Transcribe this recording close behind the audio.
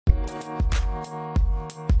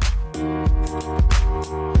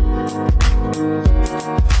Good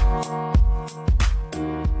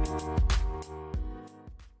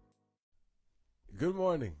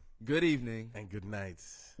morning. Good evening. And good night.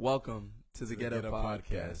 Welcome to the Get Up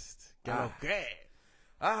Podcast. Get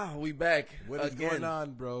Up. We back. What is going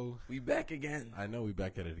on, bro? We back again. I know we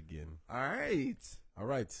back at it again. All right. All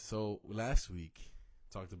right. So last week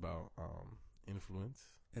talked about influence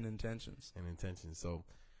and intentions. So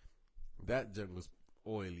that jug was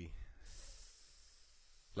oily.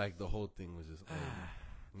 Like the whole thing was just oily.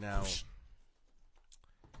 Now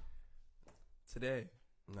today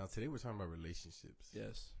we're talking about relationships.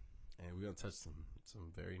 Yes. And we're gonna touch some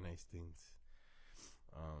very nice things.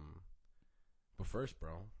 But first,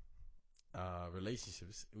 bro,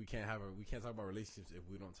 relationships. We can't talk about relationships if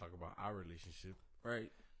we don't talk about our relationship.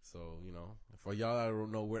 Right. So, for y'all that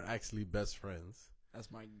don't know, we're actually best friends. That's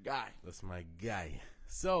my guy.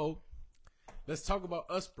 So, let's talk about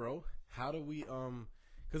us, bro. How do we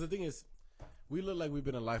because the thing is, we look like we've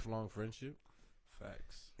been a lifelong friendship.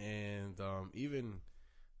 Facts. And even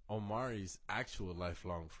Omari's actual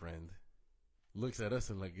lifelong friend looks at us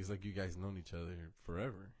and it's like you guys known each other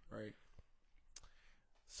forever. Right.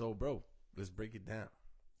 So, bro, let's break it down.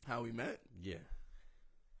 How we met? Yeah.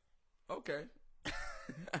 Okay.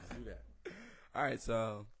 Let's do that. All right,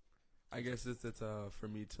 so I guess it's for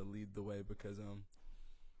me to lead the way because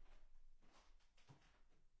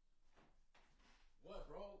What,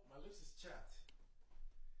 bro? My lips is chapped.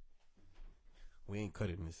 We ain't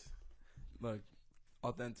cutting this. Look,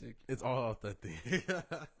 authentic. It's all authentic.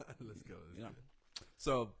 Let's go.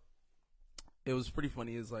 So it was pretty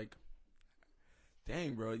funny. It's like,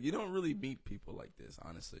 dang, bro, you don't really meet people like this,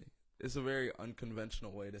 honestly. It's a very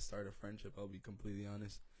unconventional way to start a friendship, I'll be completely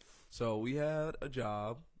honest. So we had a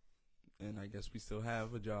job, and I guess we still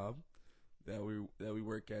have a job that we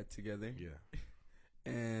work at together. Yeah.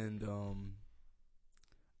 And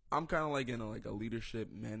I'm kind of like in a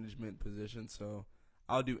leadership management position, so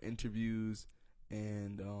I'll do interviews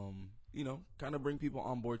and kind of bring people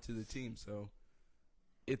on board to the team. So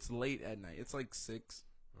it's late at night. It's like 6.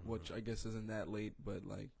 Which I guess isn't that late, but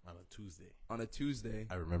like on a Tuesday.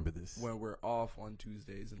 I remember this. When we're off on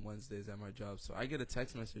Tuesdays and Wednesdays at my job. So I get a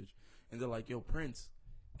text message and they're like, "Yo, Prince,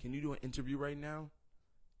 can you do an interview right now?"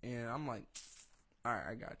 And I'm like, "All right,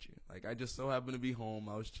 I got you." Like, I just so happened to be home.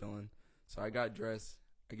 I was chilling. So I got dressed.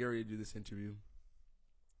 I get ready to do this interview.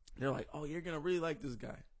 They're like, "Oh, you're going to really like this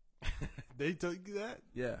guy." They told you that?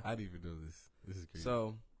 Yeah. I didn't even know this. This is crazy.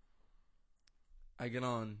 So I get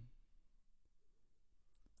on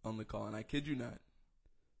the call, and I kid you not,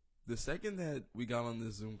 the second that we got on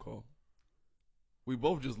this Zoom call, we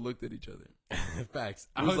both just looked at each other. Facts.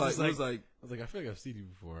 I was like, I feel like I've seen you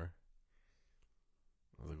before.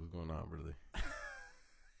 I was like, what's going on, brother?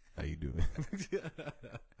 How you doing?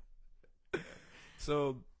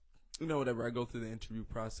 So, whatever. I go through the interview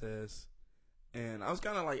process, and I was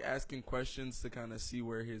kind of like asking questions to kind of see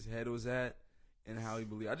where his head was at and how he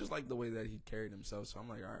believed. I just like the way that he carried himself, so I'm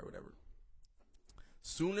like, all right, whatever.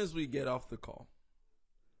 Soon as we get off the call.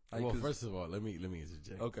 Well, first of all, let me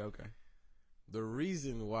interject. Okay. The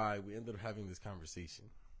reason why we ended up having this conversation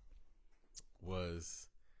was,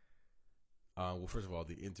 first of all,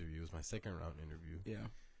 the interview was my second round interview. Yeah.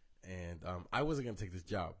 And I wasn't going to take this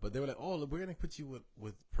job. But they were like, "Oh, look, we're going to put you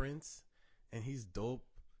with Prince, and he's dope.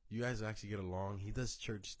 You guys will actually get along. He does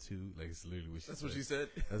church, too." Like, it's literally what she said. That's what she said?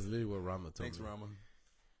 That's literally what Rama told me. Thanks, Rama.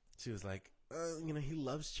 She was like, he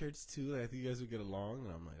loves church too. Like, I think you guys would get along.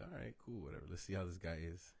 And I'm like, all right, cool, whatever. Let's see how this guy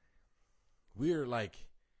is. We're like,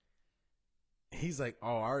 he's like,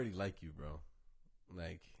 "Oh, I already like you, bro.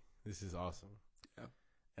 Like, this is awesome." Yeah.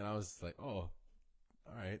 And I was like, "Oh,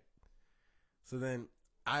 all right." So then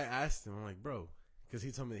I asked him, I'm like, "Bro," because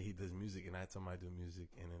he told me that he does music, and I told him I do music.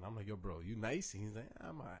 And then I'm like, "Yo, bro, you nice?" And he's like,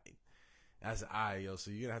 "I'm all right." I said, "All right, yo,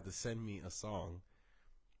 so you're going to have to send me a song."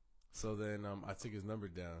 So then I took his number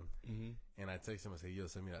down, and I texted him. I said, "Yo,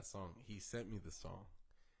 send me that song." He sent me the song,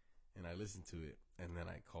 and I listened to it, and then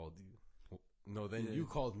I called you. No, then you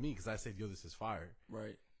called me because I said, "Yo, this is fire."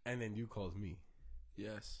 Right. And then you called me.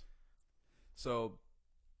 Yes. So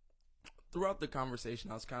throughout the conversation,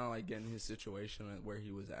 I was kind of like getting his situation and where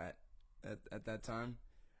he was at that time.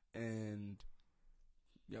 And,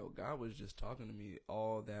 God was just talking to me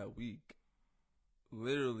all that week.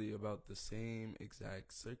 Literally about the same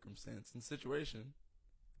exact circumstance and situation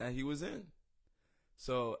that he was in.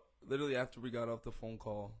 So literally after we got off the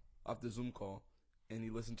Zoom call, and he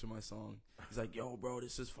listened to my song, he's like, "Yo, bro,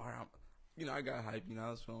 this is fire." I got hyped. I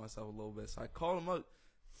was feeling myself a little bit. So I called him up.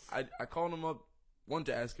 I called him up, one,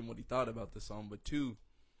 to ask him what he thought about the song, but two,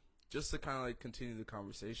 just to kind of like continue the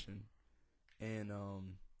conversation. And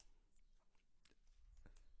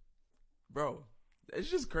bro, it's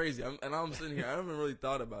just crazy. I'm sitting here. I haven't really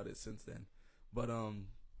thought about it since then, but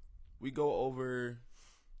we go over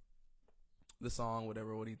the song,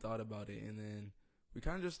 whatever, what he thought about it, and then we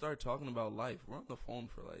kind of just start talking about life. We're on the phone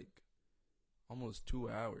for like almost 2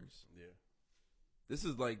 hours. Yeah. This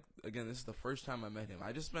is like, again, this is the first time I met him.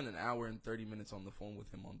 I just spent an hour and 30 minutes on the phone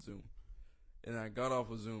with him on Zoom, and I got off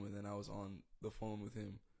of Zoom, and then I was on the phone with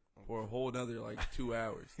him for a whole another like 2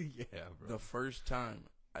 hours. Yeah, bro. The first time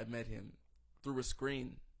I met him through a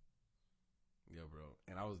screen. Yo, bro.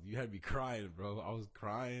 And you had me crying, bro. I was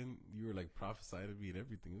crying. You were like prophesying to me and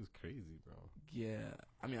everything. It was crazy, bro. Yeah.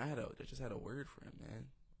 I mean, I just had a word for him, man.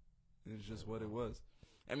 It's just what it was.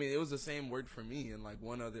 I mean, it was the same word for me and like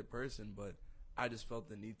one other person, but I just felt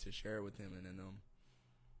the need to share it with him, and then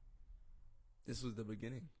this was the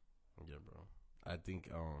beginning. Yeah, bro. I think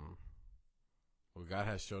what God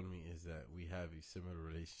has shown me is that we have a similar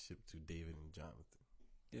relationship to David and Jonathan.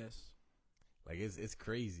 Yes. Like it's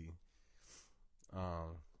crazy.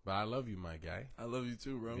 But I love you, my guy. I love you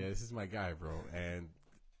too, bro. Yeah, this is my guy, bro. And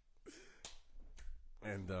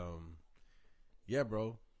yeah,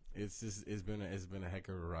 bro. It's been a heck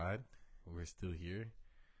of a ride. We're still here.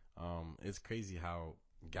 It's crazy how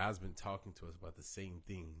God's been talking to us about the same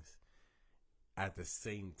things at the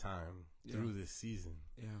same time through this season.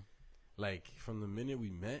 Yeah. Like from the minute we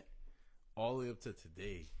met all the way up to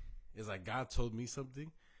today, it's like God told me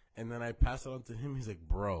something, and then I pass it on to him. He's like,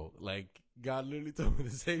 bro, like God literally told me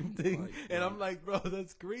the same thing. And I'm like, bro,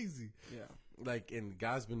 that's crazy. Yeah. Like, and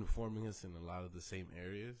God's been forming us in a lot of the same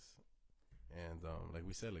areas. And like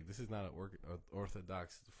we said, like this is not an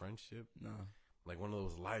orthodox friendship. No. Like one of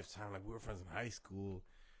those lifetime, like we were friends in high school.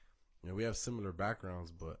 You know, we have similar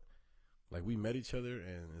backgrounds, but like we met each other,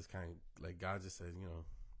 and it's kind of like God just said, you know,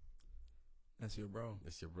 that's your bro.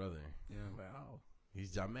 That's your brother. Yeah. I'm like, oh,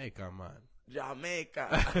 he's Jamaica, man.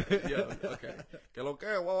 Jamaica. Yeah. Okay. Que lo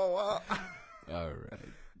que? Wah. All right.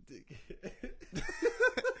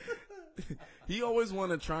 He always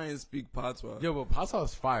want to try and speak Patois. Yo, but Patois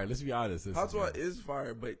is fire. Let's be honest. Patois is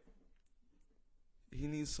fire, but he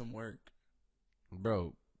needs some work,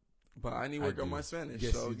 bro. But I need work on my Spanish,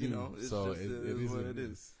 yes, so you know, it's so just, it is what it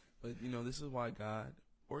is. But you know, this is why God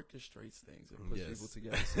orchestrates things and puts people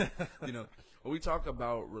together. So, you know, when we talk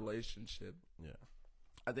about relationship, yeah,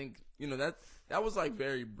 I think you know that was like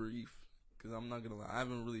very brief, because I'm not gonna lie, I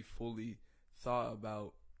haven't really fully thought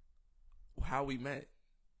about how we met.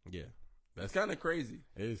 Yeah. That's kind of crazy.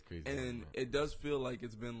 It is crazy. And it does feel like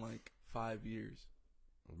it's been like 5 years.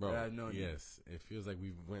 Bro, that I've known you. Yes. It feels like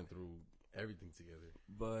we went through everything together.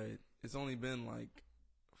 But it's only been like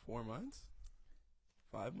 4 months?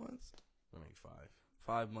 5 months? Like 5.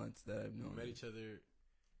 5 months that I've known We met you. each other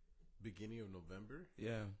beginning of November.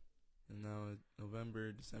 Yeah. And now it's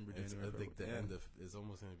November, December, January. I think the end of it's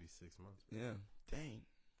almost going to be 6 months. Yeah. Dang.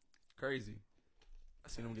 Crazy. I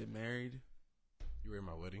seen him get married. You were in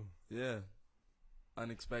my wedding? Yeah.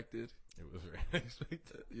 Unexpected. It was very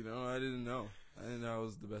unexpected. You know, I didn't know. I didn't know I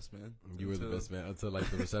was the best man. You were the best man until like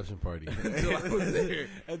the reception party. Until I was there.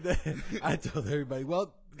 And then I told everybody,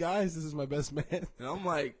 well, guys, this is my best man. And I'm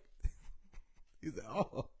like, he's like,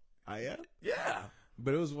 oh, I am? Yeah.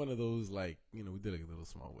 But it was one of those, like, you know, we did like a little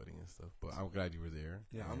small wedding and stuff. But I'm glad you were there.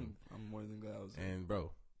 Yeah, I'm more than glad I was there. And,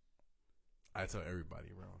 bro, I tell everybody,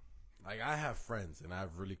 bro. Like, I have friends, and I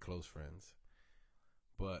have really close friends.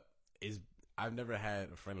 But I've never had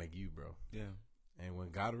a friend like you, bro. Yeah. And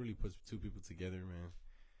when God really puts two people together, man,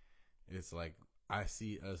 it's like I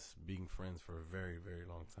see us being friends for a very, very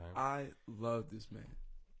long time. I love this man.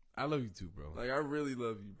 I love you too, bro. Like, I really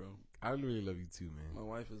love you, bro. I really love you too, man. My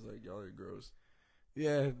wife is like, y'all are gross.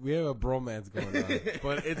 Yeah, we have a bromance going on,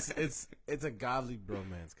 but it's a godly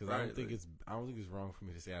bromance because Right, I don't think it's wrong for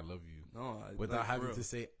me to say I love you No, without having to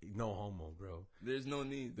say no homo, bro. There's no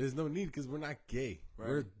need. There's no need because we're not gay. Right.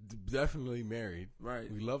 We're definitely married. Right.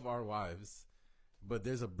 We love our wives, but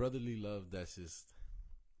there's a brotherly love that's just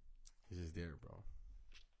there, bro.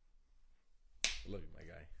 I love you, my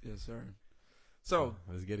guy. Yes, sir. So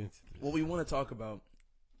let's get into this. What we want to talk about.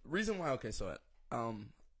 Reason why? Okay, so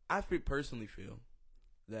I personally feel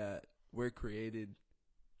that we're created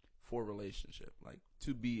for relationship, like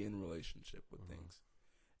to be in relationship with things,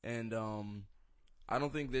 and I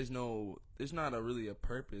don't think there's not really a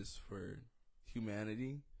purpose for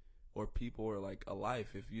humanity or people or like a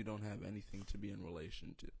life if you don't have anything to be in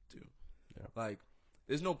relation to. Yeah. Like,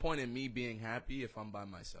 there's no point in me being happy if I'm by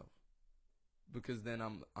myself, because then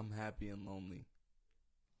I'm happy and lonely,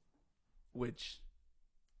 which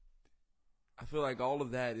I feel like all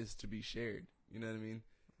of that is to be shared. You know what I mean?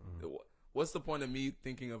 Mm-hmm. What's the point of me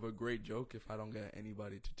thinking of a great joke if I don't get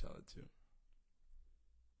anybody to tell it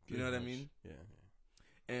to? You know what I mean? Yeah.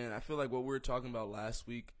 And I feel like what we were talking about last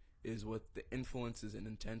week is what the influences and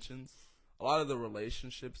intentions. A lot of the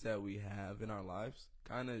relationships that we have in our lives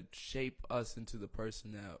kind of shape us into the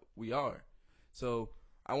person that we are. So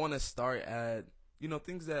I want to start at,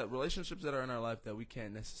 things relationships that are in our life that we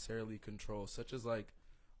can't necessarily control, such as like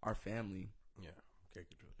our family. Yeah. Can't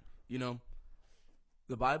control it.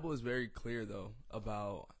 The Bible is very clear though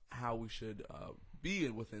about how we should be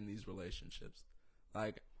within these relationships.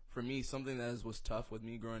 Like for me, something that was tough with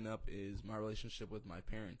me growing up is my relationship with my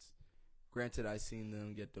parents. Granted, I seen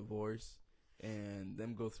them get divorced and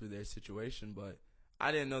them go through their situation, but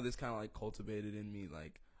I didn't know this kind of like cultivated in me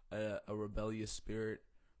like a rebellious spirit.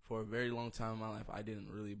 For a very long time in my life, I didn't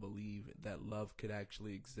really believe that love could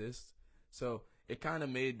actually exist. So it kind of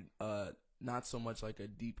made not so much like a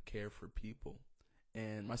deep care for people.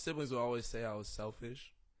 And my siblings would always say I was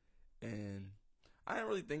selfish. And I didn't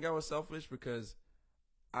really think I was selfish because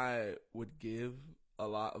I would give a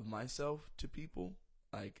lot of myself to people.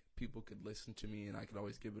 Like people could listen to me and I could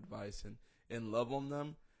always give advice and love on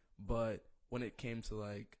them. But when it came to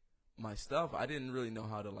like my stuff, I didn't really know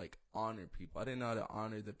how to like honor people. I didn't know how to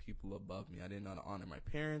honor the people above me. I didn't know how to honor my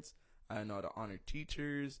parents. I didn't know how to honor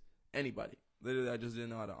teachers, anybody. Literally, I just didn't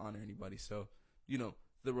know how to honor anybody. So,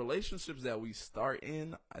 the relationships that we start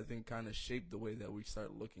in, I think kind of shape the way that we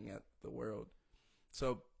start looking at the world.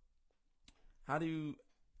 So,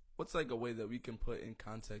 what's like a way that we can put in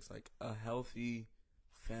context like a healthy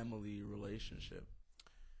family relationship?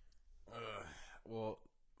 Well,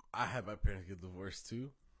 I had my parents get divorced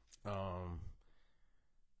too.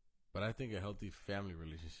 But I think a healthy family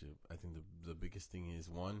relationship, I think the biggest thing is,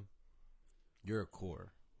 one, you're a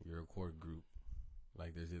core group.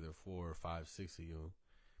 Like there's either 4 or 5, 6 of you,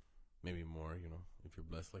 maybe more, if you're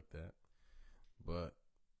blessed like that. But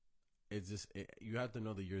it's just, you have to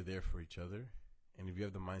know that you're there for each other. And if you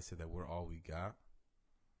have the mindset that we're all we got,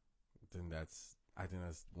 then I think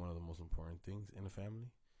that's one of the most important things in a family.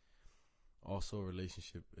 Also, a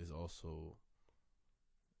relationship is also,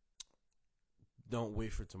 don't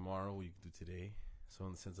wait for tomorrow what you can do today. So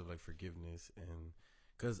in the sense of like forgiveness, and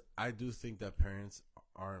because I do think that parents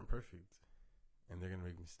aren't perfect and they're going to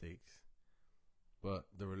make mistakes. But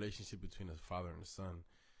the relationship between a father and a son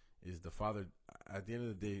is the father, at the end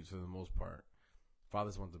of the day, for the most part,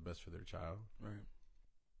 fathers want the best for their child. Right.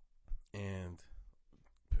 And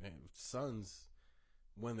sons,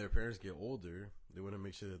 when their parents get older, they want to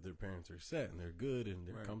make sure that their parents are set and they're good and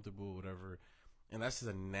they're comfortable, whatever. And that's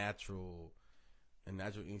just a natural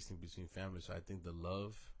instinct between families. So I think the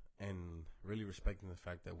love and really respecting the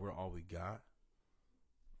fact that we're all we got,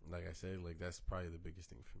 like I said, like that's probably the biggest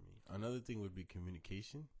thing for me. Another thing would be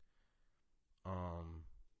communication.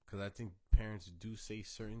 Because I think parents do say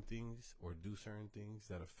certain things or do certain things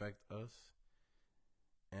that affect us,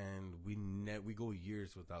 and we go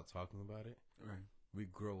years without talking about it. Right. We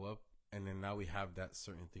grow up, and then now we have that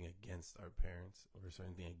certain thing against our parents or a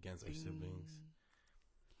certain thing against our siblings.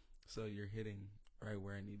 So you're hitting right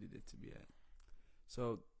where I needed it to be at.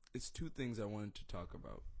 So it's 2 things I wanted to talk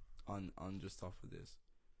about on just off of this.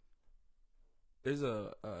 There's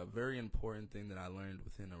a very important thing that I learned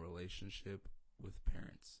within a relationship with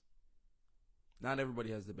parents. Not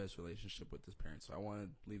everybody has the best relationship with his parents, so I want to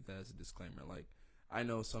leave that as a disclaimer. Like, I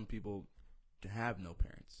know some people have no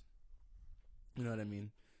parents. You know what I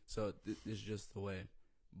mean? So it's just the way.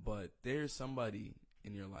 But there's somebody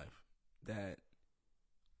in your life that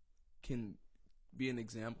can be an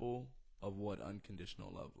example of what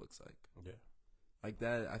unconditional love looks like. Yeah. Like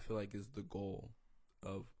that, I feel like is the goal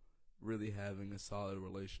of really having a solid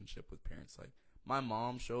relationship with parents. Like my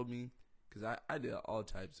mom showed me, because I did all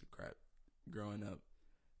types of crap growing up,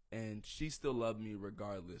 and she still loved me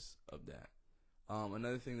regardless of that.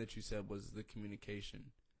 Another thing that you said was the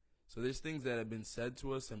communication. So there's things that have been said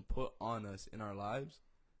to us and put on us in our lives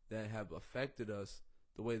that have affected us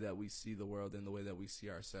the way that we see the world and the way that we see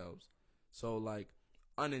ourselves. So like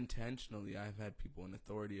unintentionally, I've had people in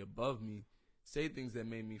authority above me say things that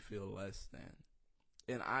made me feel less than.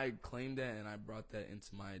 And I claimed that and I brought that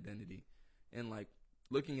into my identity. And like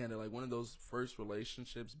looking at it, like one of those first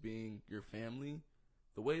relationships being your family,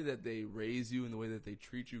 the way that they raise you and the way that they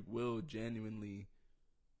treat you will genuinely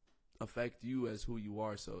affect you as who you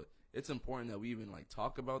are. So it's important that we even like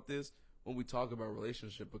talk about this when we talk about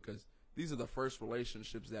relationship, because these are the first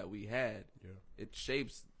relationships that we had. Yeah. It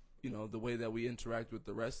shapes, the way that we interact with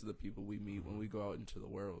the rest of the people we meet when we go out into the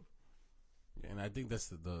world. And I think that's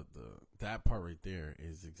the that part right there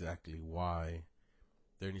is exactly why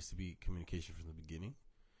there needs to be communication from the beginning.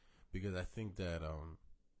 Because I think that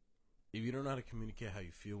if you don't know how to communicate how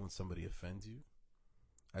you feel when somebody offends you,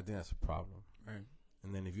 I think that's a problem. Right.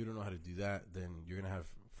 And then if you don't know how to do that, then you're going to have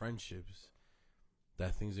friendships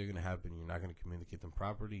that things are going to happen. You're not going to communicate them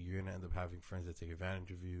properly. You're going to end up having friends that take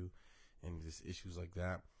advantage of you and just issues like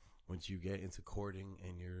that. Once you get into courting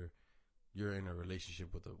and you're in a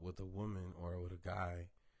relationship with a woman or with a guy,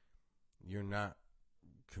 you're not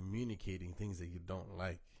communicating things that you don't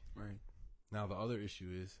like. Right. Now, the other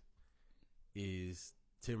issue is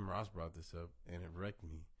Tim Ross brought this up and it wrecked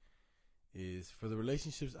me, is for the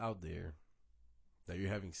relationships out there that you're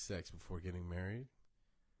having sex before getting married.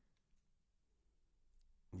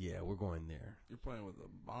 Yeah, we're going there. You're playing with a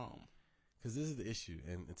bomb. Because this is the issue.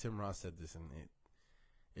 And Tim Ross said this, and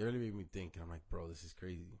it really made me think. And I'm like, bro, this is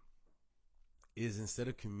crazy. Is instead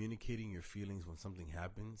of communicating your feelings when something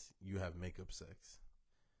happens, you have makeup sex.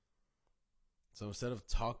 So instead of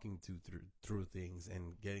talking through things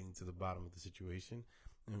and getting to the bottom of the situation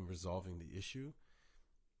and resolving the issue,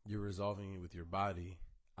 you're resolving it with your body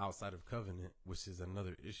outside of covenant, which is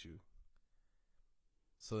another issue.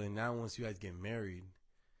 So then now once you guys get married,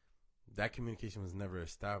 that communication was never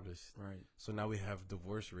established. Right. So now we have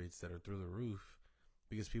divorce rates that are through the roof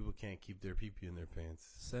because people can't keep their pee-pee in their pants.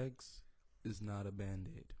 Sex is not a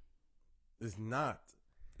Band-Aid. It's not.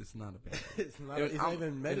 It's not a Band-Aid. It's not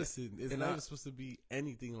even medicine. It's not even supposed to be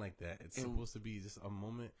anything like that. It's supposed to be just a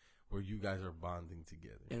moment where you guys are bonding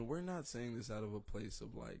together. And we're not saying this out of a place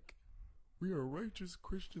of like, we are righteous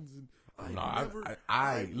Christians and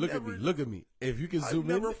look at me. If you can zoom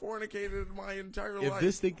in. I've never fornicated in my entire life. If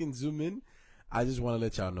this thing can zoom in, I just want to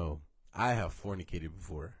let y'all know I have fornicated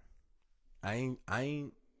before. I ain't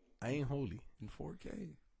holy. In 4K.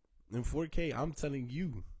 In 4K, I'm telling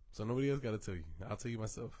you. So nobody else got to tell you. I'll tell you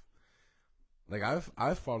myself. Like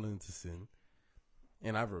I've fallen into sin,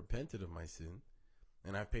 and I've repented of my sin,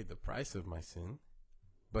 and I've paid the price of my sin.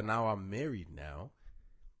 But now I'm married now,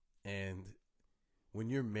 and when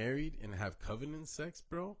you're married and have covenant sex,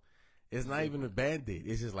 bro, it's not even a Band-Aid.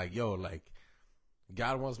 It's just like, yo, like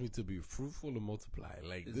God wants me to be fruitful and multiply.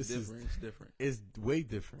 Like it's different. It's different. It's way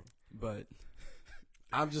different. But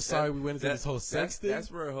I'm just sorry we went into this whole sex thing. That's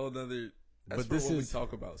for a whole nother. That's but we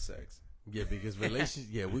talk about sex. Yeah, because relations.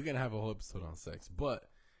 Yeah, we're gonna have a whole episode on sex,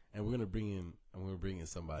 and we're gonna bring in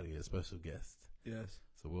somebody, a special guest. Yes.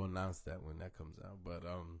 So we'll announce that when that comes out. But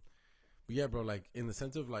yeah, bro. Like in the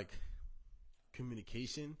sense of like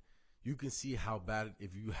communication, you can see how bad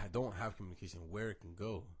if you don't have communication, where it can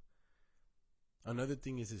go. Another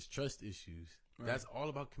thing is trust issues. Right. That's all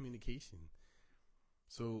about communication.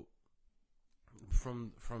 So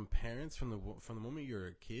from parents, from the moment you're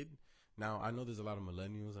a kid. Now, I know there's a lot of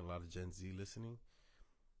millennials and a lot of Gen Z listening.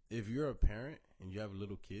 If you're a parent and you have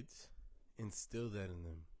little kids, instill that in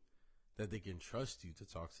them, that they can trust you to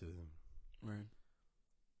talk to them. Right.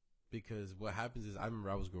 Because what happens is, I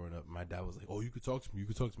remember I was growing up, my dad was like, oh, you could talk to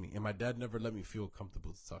me. And my dad never let me feel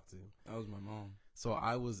comfortable to talk to him. That was my mom. So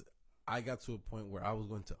I got to a point where I was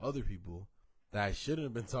going to other people that I shouldn't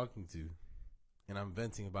have been talking to. And I'm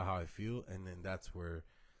venting about how I feel. And then that's where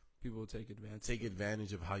people take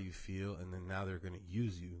advantage of how you feel, and then now they're going to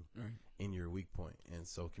use you in your weak point. And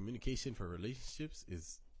so communication for relationships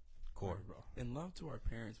is core, bro. And love to our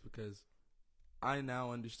parents, because I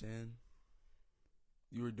now understand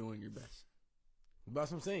you were doing your best.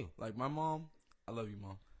 That's what I'm saying. Like my mom, I love you,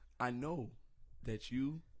 Mom. I know that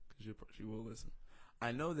you, because she will listen,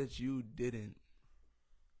 I know that you didn't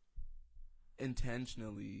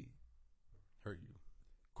intentionally hurt you.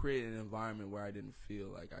 Create an environment where I didn't feel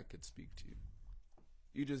like I could speak to you.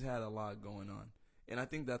 You just had a lot going on. And I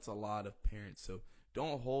think that's a lot of parents. So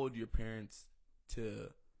don't hold your parents to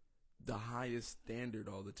the highest standard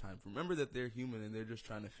all the time. Remember that they're human and they're just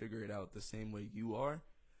trying to figure it out the same way you are.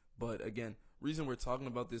 But again, reason we're talking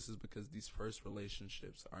about this is because these first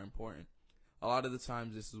relationships are important. A lot of the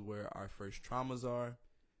times this is where our first traumas are.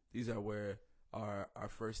 These are where our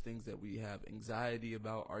first things that we have anxiety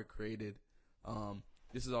about are created.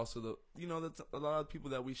 This is also that's a lot of people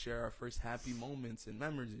that we share our first happy moments and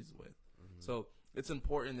memories with. Mm-hmm. So it's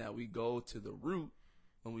important that we go to the root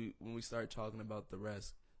when we start talking about the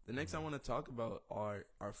rest. The next I want to talk about are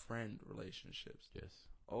our friend relationships. Yes.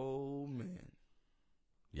 Oh man.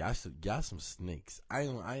 Y'all some snakes. I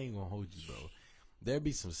ain't gonna hold you, bro. There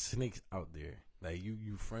be some snakes out there. Like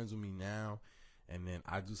you friends with me now, and then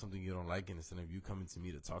I do something you don't like, and instead of you coming to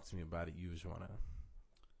me to talk to me about it, you just wanna.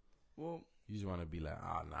 Well. You just want to be like,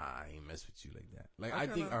 nah, I ain't mess with you like that. Like I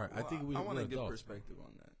want to get perspective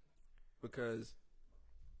on that, because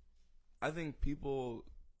I think people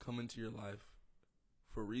come into your life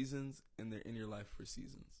for reasons, and they're in your life for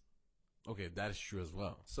seasons. Okay, that is true as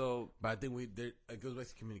well. So, but I think it goes back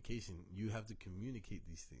to communication. You have to communicate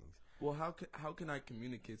these things. Well, how can I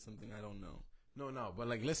communicate something I don't know? No, but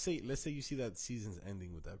like let's say you see that season's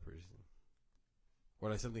ending with that person, or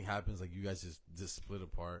like something happens, like you guys just split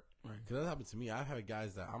apart. Right. Because that happened to me. I've had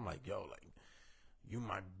guys that I'm like, yo, like you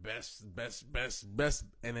my best,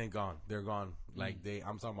 and then gone. They're gone. Like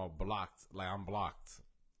I'm talking about blocked. Like I'm blocked.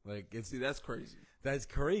 Like it's See, that's crazy. That's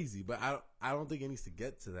crazy. But I don't think it needs to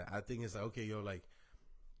get to that. I think it's like, okay, yo, like,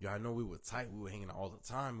 yo, I know we were tight. We were hanging out all the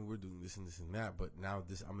time, and we're doing this and this and that. But now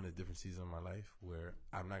I'm in a different season of my life where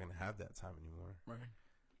I'm not gonna have that time anymore. Right.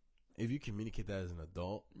 If you communicate that as an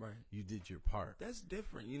adult, Right, you did your part. that's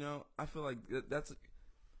different. You know, I feel like that's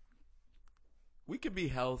we could be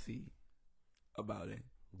healthy about it.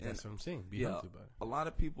 That's what I'm saying. Be Yeah, healthy about it. a lot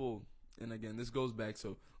of people, and again, this goes back.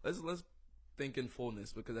 So let's think in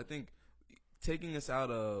fullness, because I think take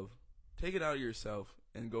it out of yourself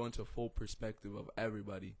and go into full perspective of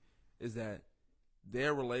everybody, is that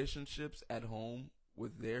their relationships at home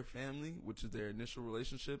with their family, which is their initial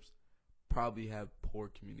relationships, probably have poor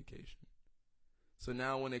communication. So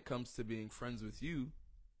now when it comes to being friends with you,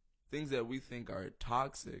 things that we think are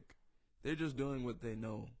toxic, they're just doing what they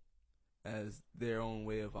know as their own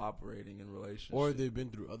way of operating in relationships. Or they've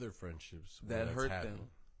been through other friendships that that's hurt happened. them,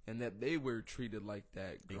 and that they were treated like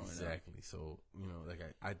that growing up. Exactly. So, you know, like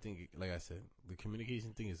I think, like I said, the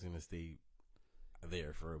communication thing is going to stay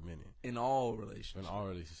there for a minute. In all relationships. In all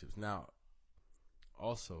relationships. Now,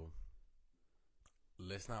 also,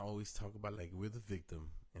 let's not always talk about like we're the victim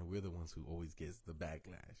and we're the ones who always gets the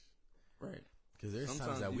backlash. Right. Because there's Sometimes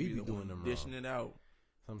times that you we be be the doing one them dishing wrong. it out.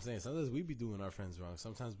 So I'm saying sometimes we be doing our friends wrong.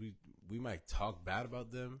 Sometimes we might talk bad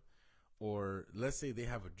about them, or let's say they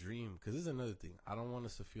have a dream. Because this is another thing. I don't want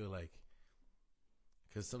us to feel like,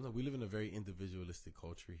 because sometimes we live in a very individualistic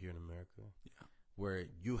culture here in America. Yeah. Where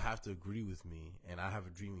you have to agree with me, and I have a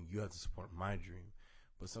dream, and you have to support my dream.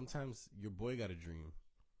 But sometimes your boy got a dream,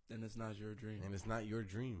 And it's not your dream. and it's not your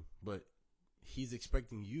dream, but he's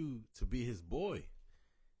expecting you to be his boy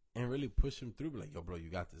and really push him through. Be like, yo, bro,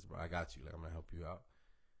 you got this, bro. I got you. Like, I'm gonna help you out.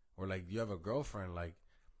 Or like, you have a girlfriend, like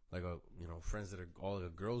a, you know, friends that are all a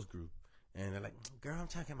girls group, and they're like, girl, I'm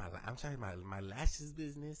talking my lashes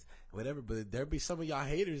business, whatever. But there be some of y'all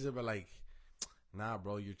haters that be like, nah,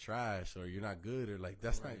 bro, you're trash, or you're not good, or like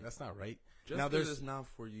that's Right. not right. Just now because there's it's not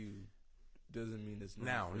for you doesn't mean it's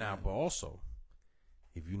not for now, them. but also,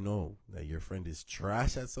 if you know that your friend is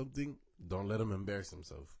trash at something, don't let him embarrass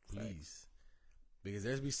himself, please. Facts. Because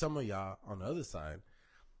there's be some of y'all on the other side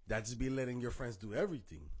that just be letting your friends do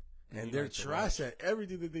everything, and you they're like to trash watch. at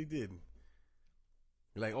everything that they did.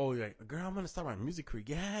 You're like, oh, you're like, girl, I'm gonna start my music career.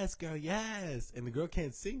 Yes, girl, yes. And the girl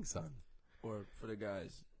can't sing, son. Or for the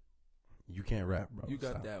guys, You can't rap, bro. you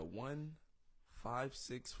got Stop. that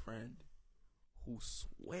 1'5'6" friend who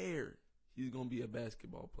swear he's gonna be a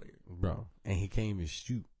basketball player. bro, and he can't even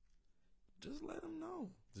shoot. Just let him know.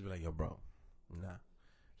 Just be like, yo, bro, nah.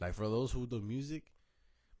 Like, for those who do music,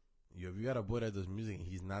 yo, if you got a boy that does music and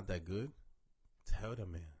he's not that good, tell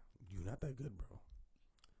them, man, you're not that good, bro.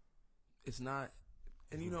 It's not,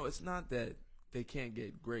 and you know, it's not that they can't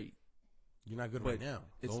get great. You're not good But right now.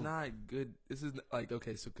 It's Don't- not good. This is like,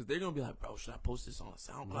 okay, so because they're gonna be like, bro, should I post this on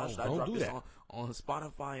SoundCloud? No, Should I don't drop do this that. on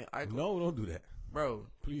Spotify and iCloud? No, don't do that. Bro,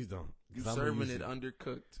 Please don't. you 'Cause I'ma serving use it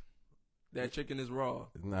undercooked. That chicken is raw.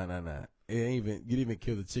 Nah. It ain't even. You didn't even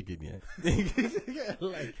kill the chicken yet.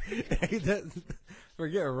 Like,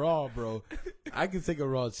 forget raw, bro. I can take a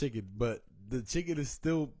raw chicken, but the chicken is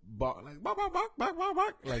still like bark, bark, bark, bark, bark,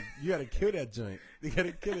 bark. Like, you gotta kill that joint. You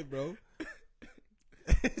gotta kill it, bro.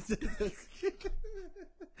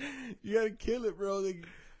 You gotta kill it, bro. Like,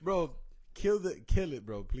 bro, kill it,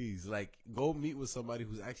 bro. Please, like, go meet with somebody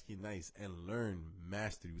who's actually nice and learn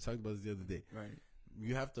mastery. We talked about this the other day. Right.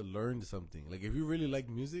 You have to learn something. Like, if you really like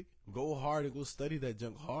music, go hard and go study that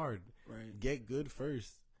junk hard. Right. Get good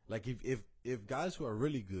first. Like, if guys who are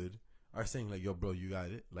really good are saying like, yo, bro, you got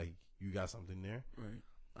it. Like, you got something there. Right.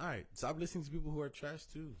 All right. Stop listening to people who are trash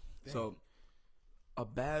too. Damn. So, a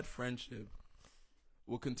bad friendship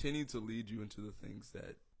will continue to lead you into the things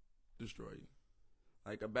that destroy you.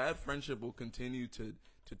 Like, a bad friendship will continue to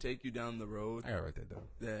take you down the road I gotta write that down.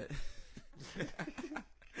 that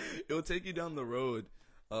it will take you down the road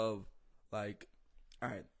of, like, all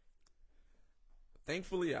right,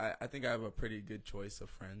 thankfully I think I have a pretty good choice of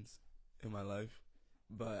friends in my life,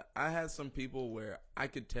 but I had some people where I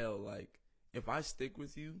could tell, like, if I stick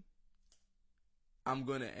with you, I'm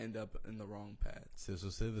gonna end up in the wrong path. So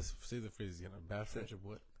say the phrase again. A bad friendship.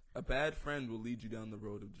 What? A bad friend will lead you down the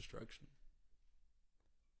road of destruction.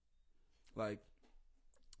 Like,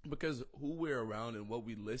 because who we're around and what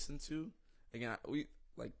we listen to, again,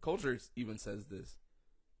 culture even says this: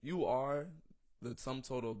 you are the sum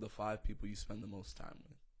total of the 5 people you spend the most time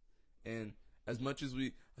with. And as much as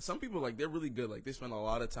some people, like, they're really good. Like, they spend a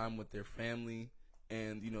lot of time with their family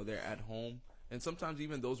and, they're at home. And sometimes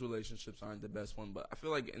even those relationships aren't the best one. But I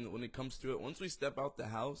feel like when it comes to it, once we step out the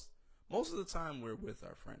house, most of the time we're with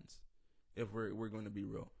our friends, if we're going to be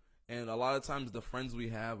real. And a lot of times the friends we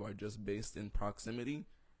have are just based in proximity.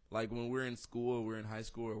 Like when we're in school, or we're in high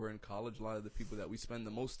school, or we're in college, a lot of the people that we spend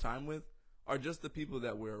the most time with are just the people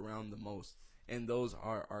that we're around the most. And those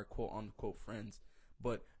are our quote unquote friends.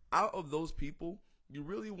 But out of those people, you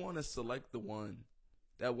really want to select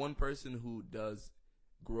that one person who does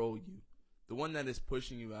grow you, the one that is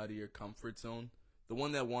pushing you out of your comfort zone, the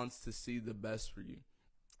one that wants to see the best for you.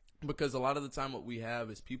 Because a lot of the time what we have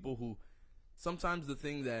is people who, sometimes the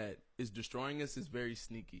thing that is destroying us is very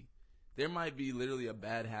sneaky. There might be literally a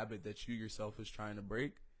bad habit that you yourself is trying to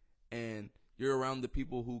break, and you're around the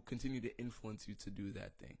people who continue to influence you to do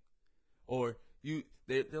that thing. Or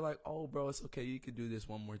they're like, oh, bro, it's okay. You could do this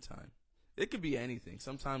one more time. It could be anything.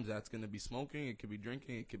 Sometimes that's going to be smoking. It could be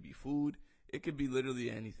drinking. It could be food. It could be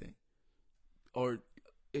literally anything. Or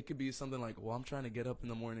it could be something like, well, I'm trying to get up in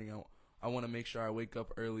the morning. I want to make sure I wake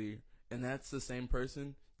up early. And that's the same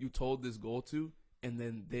person you told this goal to, and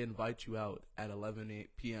then they invite you out at 11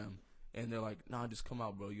 p.m. And they're like, nah, just come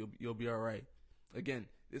out, bro. You'll be all right. Again,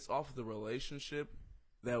 it's off of the relationship,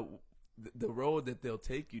 that the road that they'll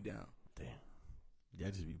take you down. Damn.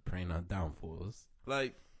 Y'all just be praying on downfalls.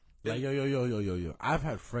 Like yo. I've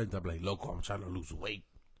had friends that be like, loco, I'm trying to lose weight.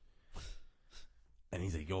 And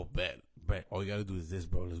he's like, yo, bet. All you gotta do is this,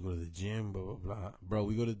 bro. Let's go to the gym, blah, blah, blah. Bro,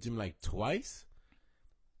 we go to the gym like twice.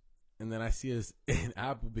 And then I see us in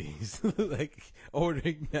Applebee's, like,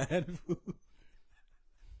 ordering mad food.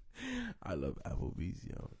 I love Applebee's,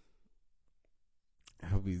 yo.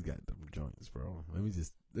 Applebee's got them joints, bro. Let me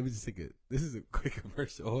just take this is a quick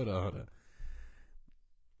commercial. Hold on.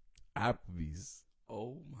 Applebee's.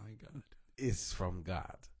 Oh my God. Is from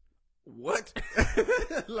God. What?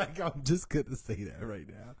 Like, I'm just gonna say that right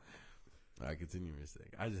now. All right, continue for a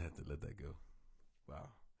sec. I just have to let that go. Wow.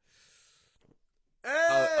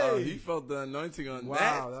 Hey! He felt the anointing on that.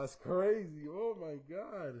 Wow, that's crazy. Oh my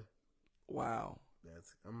God. Wow.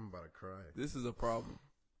 I'm about to cry. This is a problem.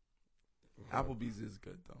 Applebee's is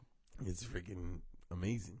good though. It's freaking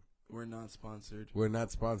amazing. We're not sponsored. But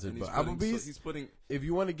Applebee's, if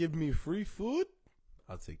you want to give me free food,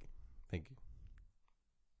 I'll take it. Thank you.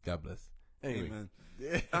 God bless. Anyway.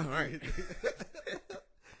 Amen. All right.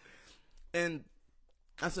 And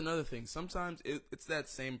that's another thing. Sometimes it's that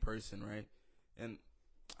same person, right? And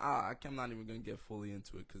I'm not even going to get fully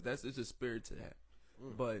into it because there's a spirit to that.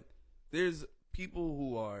 But there's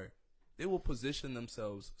people they will position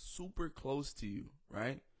themselves super close to you,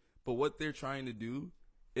 right? But what they're trying to do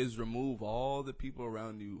is remove all the people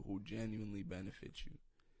around you who genuinely benefit you.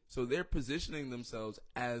 So they're positioning themselves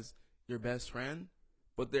as your best friend,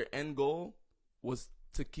 but their end goal was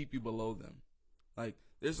to keep you below them. Like,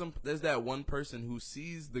 there's that one person who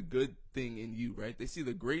sees the good thing in you, right? They see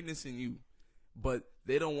the greatness in you, but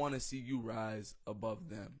they don't want to see you rise above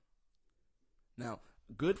them. Now,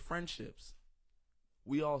 good friendships,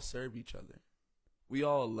 we all serve each other. We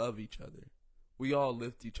all love each other. We all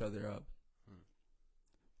lift each other up.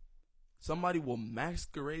 Somebody will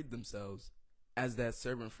masquerade themselves as that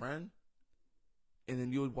servant friend, and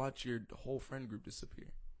then you would watch your whole friend group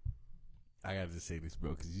disappear. I got to say this,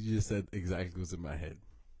 bro, because you just said exactly what's in my head.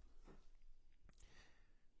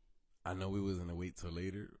 I know we wasn't to wait till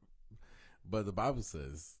later, but the Bible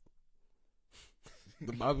says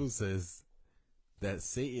that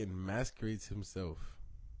Satan masquerades himself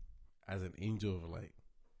as an angel of light.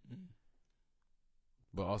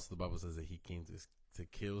 But also the Bible says that he came to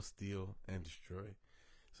kill, steal, and destroy.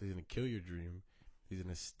 So he's going to kill your dream. He's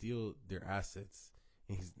going to steal their assets.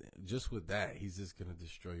 And just with that, he's just going to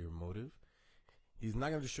destroy your motive. He's not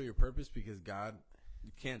going to destroy your purpose because God...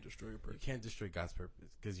 You can't destroy your purpose. You can't destroy God's purpose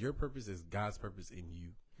because your purpose is God's purpose in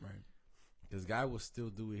you. Right. Because God will still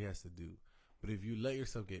do what he has to do. But if you let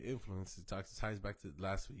yourself get influenced, it ties back to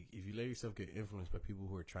last week. If you let yourself get influenced by people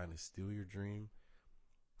who are trying to steal your dream,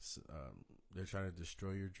 they're trying to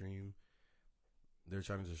destroy your dream, they're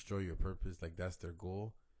trying to destroy your purpose, like that's their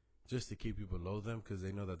goal, just to keep you below them because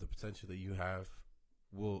they know that the potential that you have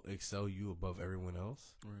will excel you above everyone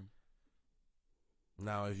else. Right.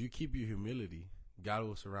 Now, if you keep your humility, God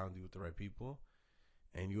will surround you with the right people,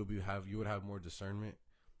 and you would have more discernment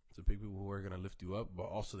to pick people who are going to lift you up, but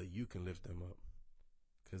also that you can lift them up.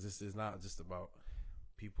 Because this is not just about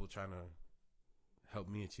people trying to help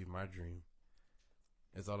me achieve my dream.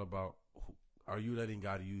 It's all about, are you letting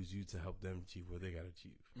God use you to help them achieve what they got to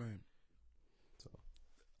achieve? Right. So,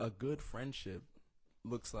 a good friendship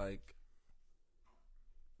looks like,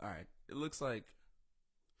 all right, it looks like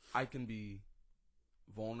I can be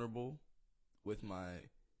vulnerable with my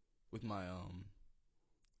what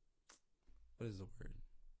is the word?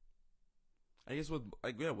 I guess with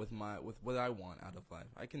what I want out of life.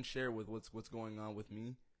 I can share with what's going on with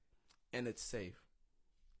me, and it's safe.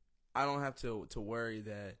 I don't have to worry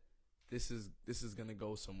that this is gonna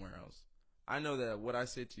go somewhere else. I know that what I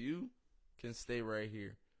say to you can stay right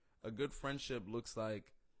here. A good friendship looks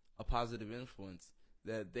like a positive influence,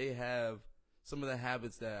 that they have some of the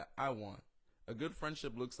habits that I want. A good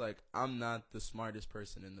friendship looks like I'm not the smartest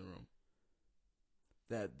person in the room,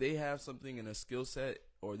 that they have something in a skill set,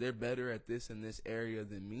 or they're better at this in this area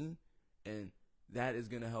than me, and that is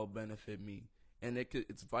going to help benefit me. And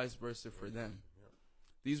it's vice versa for them.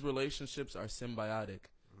 These relationships are symbiotic.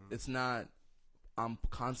 It's not I'm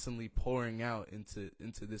constantly pouring out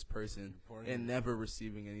into this person and never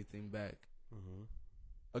receiving anything back.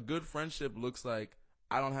 A good friendship looks like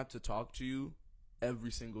I don't have to talk to you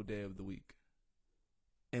every single day of the week,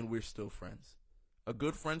 and we're still friends. A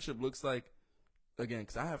good friendship looks like, again,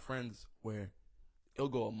 because I have friends where it'll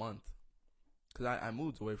go a month, because I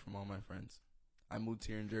moved away from all my friends. I moved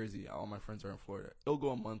here in Jersey. All my friends are in Florida. It'll go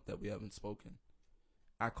a month that we haven't spoken.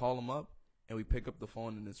 I call them up, and we pick up the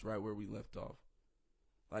phone, and it's right where we left off.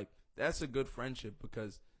 Like, that's a good friendship,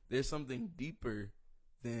 because there's something deeper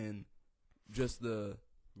than just the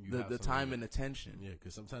time and attention. Yeah,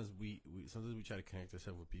 because sometimes we try to connect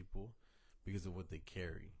ourselves with people because of what they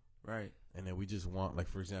carry. Right. And then we just want, like,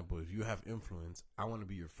 for example, if you have influence, I want to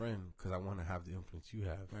be your friend because I want to have the influence you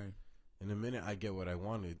have. Right. And the minute I get what I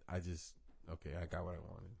wanted, I got what I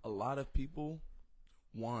wanted. A lot of people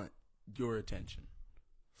want your attention.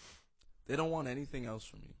 They don't want anything else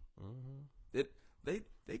from you. Mm-hmm.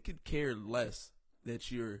 They could care less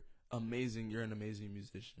that you're amazing. You're an amazing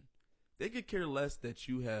musician. They could care less that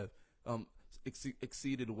you have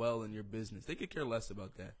exceeded well in your business. They could care less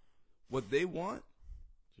about that. What they want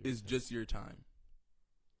is just your time.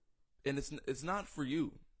 And it's not for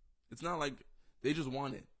you. It's not like they just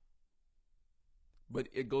want it. But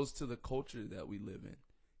it goes to the culture that we live in.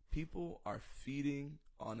 People are feeding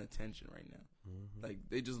on attention right now. Mm-hmm. Like,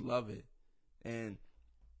 they just love it. And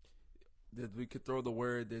we could throw the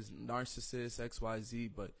word, there's narcissist,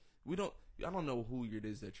 XYZ, but I don't know who it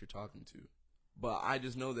is that you're talking to. But I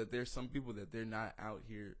just know that there's some people that they're not out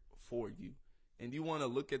here for you. And you want to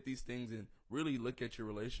look at these things and really look at your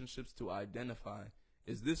relationships to identify,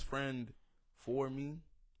 is this friend for me?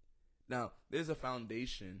 Now, there's a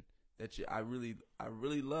foundation that I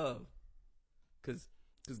really love, because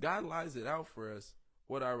God lies it out for us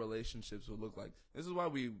what our relationships will look like. This is why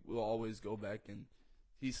we will always go back, and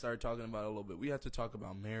he started talking about it a little bit. We have to talk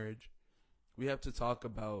about marriage. We have to talk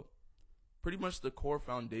about pretty much the core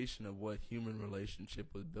foundation of what human relationship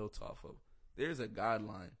was built off of. There's a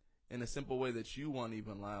guideline in a simple way that you won't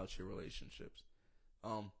even lie out your relationships.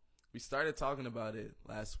 We started talking about it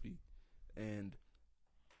last week, and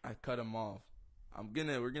I cut him off.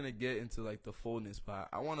 We're gonna get into like the fullness, but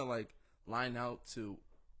I want to like line out to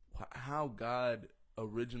how God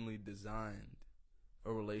originally designed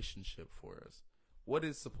a relationship for us. What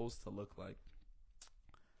it's supposed to look like.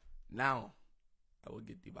 Now, I will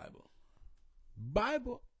get the Bible.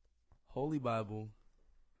 Holy Bible.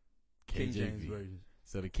 King James Version.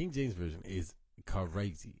 So the King James Version is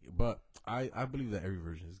crazy, but I believe that every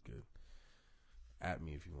version is good. At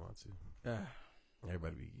me if you want to.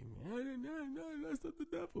 Everybody be giving me, no, that's not the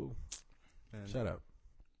devil. Man. Shut up.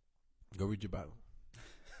 Go read your Bible.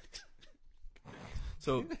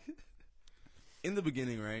 So, in the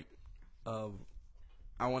beginning, right,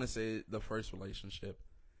 I want to say the first relationship,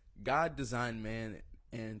 God designed man,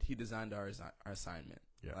 and he designed our assignment.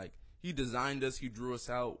 Yeah. Like, he designed us, he drew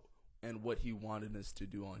us out, and what he wanted us to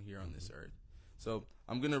do on here on this earth. So,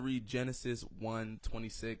 I'm going to read Genesis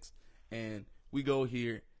 1:26, and we go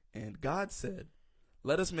here, and God said,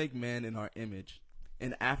 "Let us make man in our image,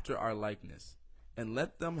 and after our likeness, and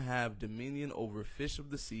let them have dominion over fish of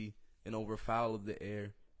the sea, and over fowl of the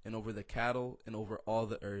air, and over the cattle, and over all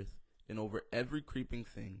the earth, and over every creeping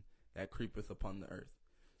thing that creepeth upon the earth."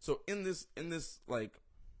 So in this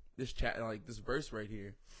verse right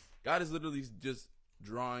here, God is literally just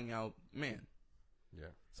drawing out man. Yeah.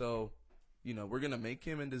 So, we're going to make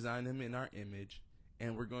him and design him in our image,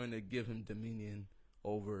 and we're going to give him dominion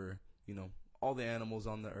over, all the animals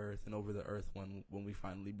on the earth and over the earth when we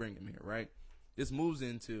finally bring him here, right? This moves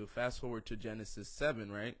into, fast forward to Genesis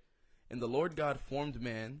 7, right? "And the Lord God formed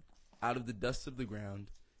man out of the dust of the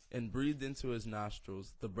ground and breathed into his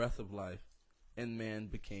nostrils the breath of life, and man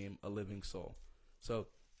became a living soul." So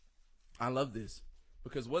I love this,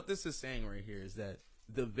 because what this is saying right here is that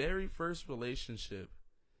the very first relationship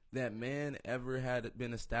that man ever had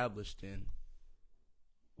been established in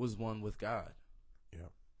was one with God. Yeah.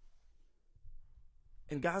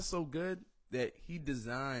 And God's so good that he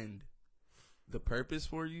designed the purpose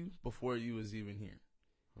for you before you was even here.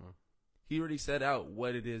 Huh. He already set out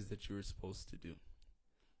what it is that you were supposed to do.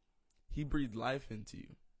 He breathed life into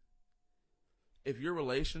you. If your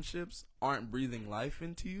relationships aren't breathing life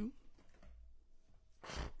into you,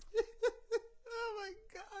 oh my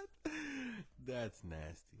God, that's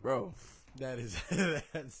nasty, bro. That is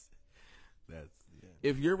that's yeah.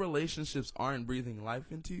 If your relationships aren't breathing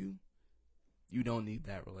life into you, you don't need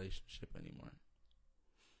that relationship anymore.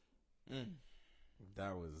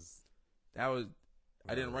 That was.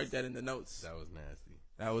 I didn't write that in the notes. That was nasty.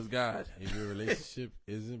 That was God. If your relationship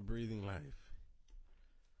isn't breathing life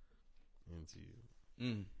into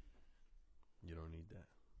you, you don't need that.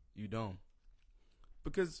 You don't.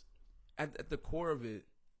 Because at the core of it,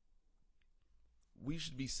 we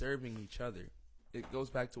should be serving each other. It goes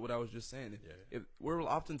back to what I was just saying. Yeah. If we're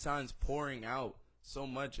oftentimes pouring out so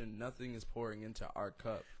much and nothing is pouring into our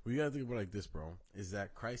cup. Well, you gotta think about it like this, bro. Is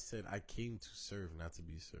that Christ said, "I came to serve, not to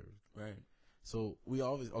be served." Right. So we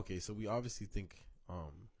obviously think,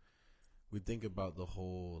 we think about the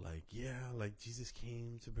whole like Jesus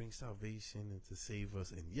came to bring salvation and to save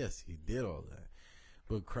us, and yes, he did all that.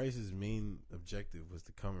 But Christ's main objective was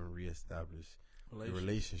to come and reestablish the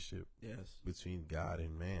relationship between God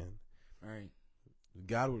and man. Right.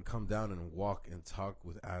 God would come down and walk and talk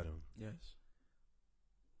with Adam. Yes.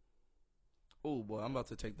 Oh, boy, I'm about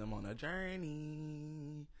to take them on a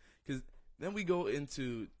journey. Because then we go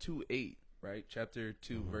into 2:8, right? Chapter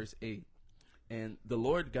 2, verse 8. And the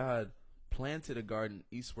Lord God planted a garden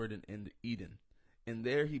eastward in Eden, and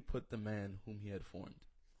there he put the man whom he had formed.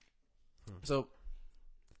 So,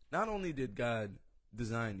 not only did God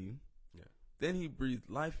design you, then he breathed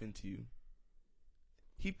life into you.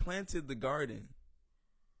 He planted the garden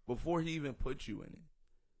before he even put you in it.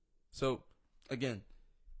 So, again,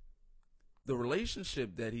 the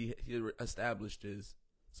relationship that he established is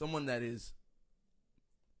someone that is,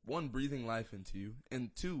 one, breathing life into you,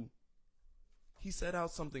 and two, he set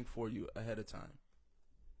out something for you ahead of time.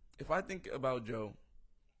 If I think about Joe,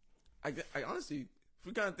 I honestly, if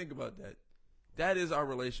we kind of think about that, that is our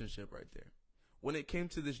relationship right there. When it came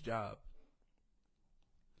to this job,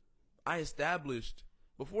 I established,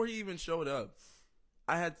 before he even showed up,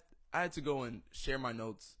 I had to go and share my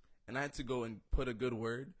notes, and I had to go and put a good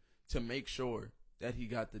word to make sure that he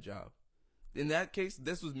got the job. In that case,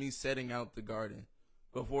 this was me setting out the garden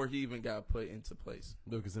before he even got put into place.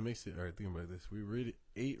 No, because it makes it, all right, think about this. We read it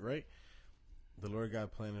 8, right? The Lord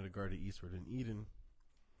God planted a garden eastward in Eden,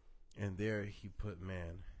 and there he put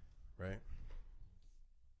man, right?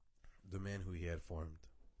 The man who he had formed.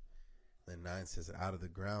 Then 9 says, out of the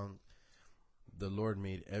ground, the Lord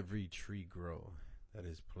made every tree grow that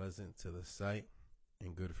is pleasant to the sight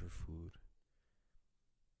and good for food.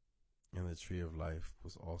 And the tree of life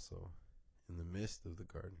was also in the midst of the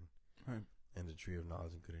garden, right, and the tree of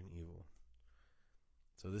knowledge of good and evil.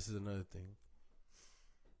 So this is another thing.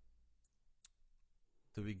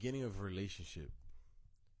 The beginning of a relationship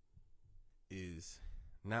is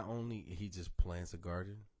not only he just plants a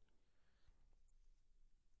garden,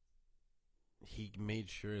 he made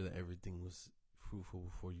sure that everything was fruitful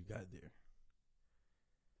before you got there.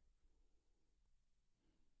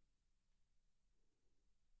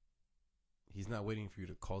 He's not waiting for you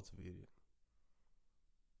to cultivate it.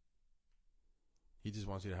 He just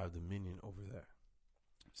wants you to have dominion over that.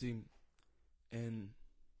 See, and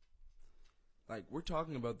like we're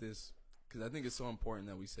talking about this because I think it's so important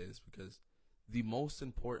that we say this, because the most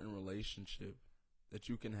important relationship that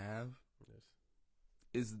you can have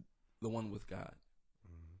is the one with God.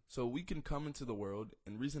 Mm-hmm. So we can come into the world,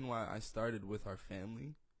 and the reason why I started with our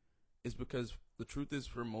family is because the truth is,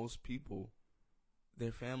 for most people,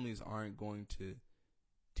 their families aren't going to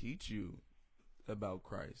teach you about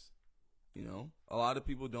Christ. You know, a lot of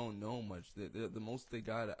people don't know much. The most they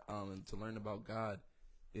got to learn about God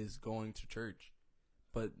is going to church.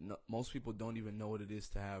 But most people don't even know what it is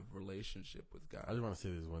to have a relationship with God. I just want to say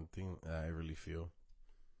this one thing that I really feel.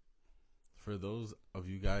 For those of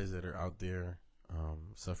you guys that are out there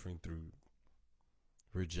suffering through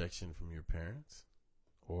rejection from your parents,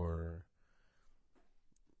 or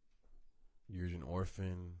you're an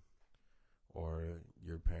orphan, or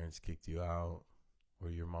your parents kicked you out, or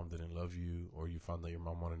your mom didn't love you, or you found out your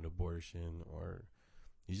mom wanted an abortion, or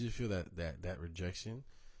you just feel that rejection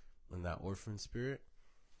and that orphan spirit.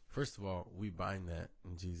 First of all, we bind that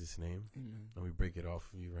in Jesus' name. Amen. And we break it off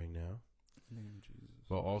of you right now. In the name of Jesus.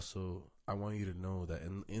 But also, I want you to know that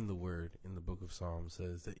in the word, in the book of Psalms,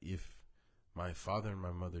 says that if my father and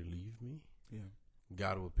my mother leave me, Yeah.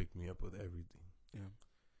 God will pick me up with everything. Yeah.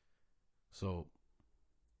 So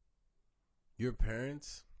your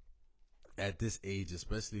parents at this age,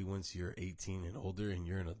 especially once you're 18 and older and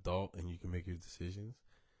you're an adult and you can make your decisions,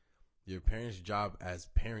 your parents' job as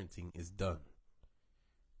parenting is done.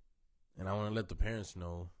 And I want to let the parents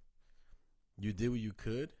know you did what you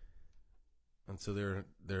could until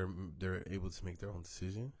they're able to make their own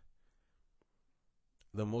decision.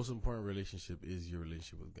 The most important relationship is your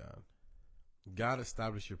relationship with God. God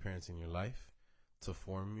established your parents in your life to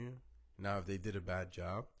form you. Now, if they did a bad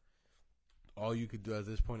job, all you could do at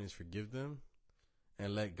this point is forgive them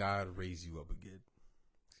and let God raise you up again.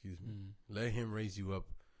 Excuse me. Let him raise you up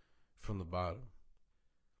from the bottom.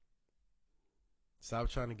 Stop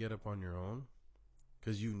trying to get up on your own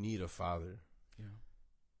because you need a father. Yeah.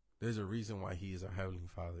 There's a reason why he is our heavenly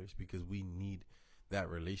father. It's because we need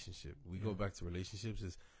that relationship. We go back to relationships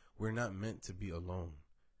is we're not meant to be alone.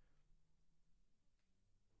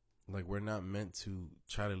 Like, we're not meant to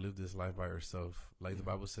try to live this life by ourselves. Like the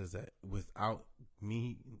Bible says that without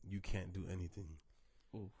me, you can't do anything.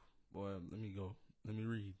 Oh, boy, let me go. Let me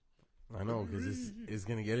read. I know, because it's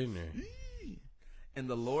going to get in there. And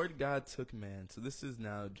the Lord God took man. So this is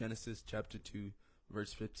now Genesis chapter 2,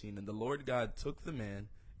 verse 15. And the Lord God took the man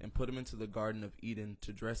and put him into the Garden of Eden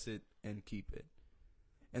to dress it and keep it.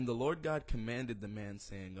 And the Lord God commanded the man,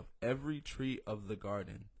 saying, of every tree of the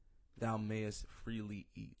garden thou mayest freely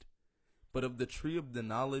eat. But of the tree of the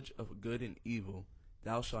knowledge of good and evil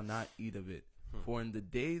thou shalt not eat of it. For in the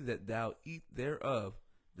day that thou eat thereof,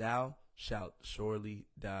 thou shalt surely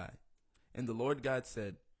die. And the Lord God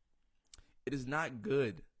said, it is not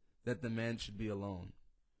good that the man should be alone.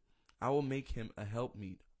 I will make him a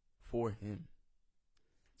helpmeet for him.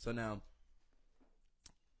 So now,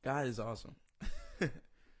 God is awesome.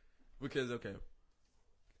 Because, okay,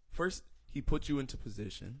 first he put you into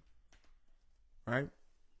position, right?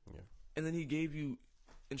 Yeah. And then he gave you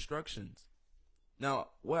instructions. Now,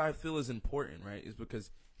 what I feel is important, right, is because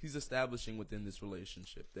he's establishing within this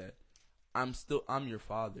relationship that I'm your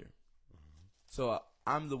father. Mm-hmm. So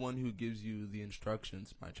I'm the one who gives you the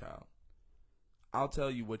instructions, my child. I'll tell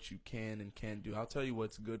you what you can and can't do. I'll tell you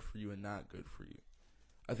what's good for you and not good for you.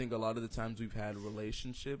 I think a lot of the times we've had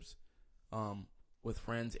relationships with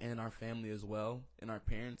friends and our family as well, and our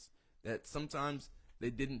parents, that sometimes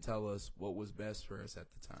they didn't tell us what was best for us at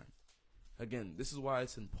the time. Again, this is why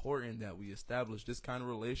it's important that we establish this kind of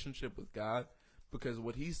relationship with God, because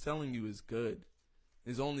what he's telling you is good.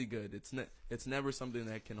 Is only good. It's never something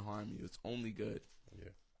that can harm you. It's only good. Yeah.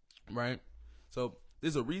 Right? So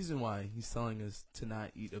there's a reason why he's telling us to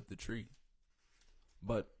not eat of the tree.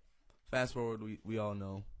 But fast forward, we all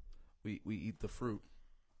know we eat the fruit.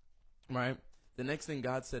 Right? The next thing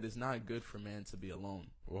God said is not good for man to be alone.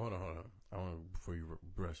 Well, hold on. I want to, before you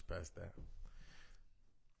brush past that.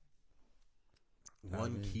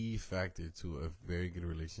 One key factor to a very good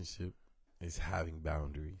relationship is having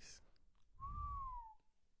boundaries.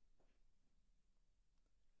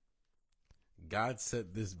 God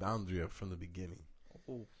set this boundary up from the beginning.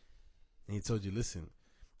 Oh. And he told you, listen,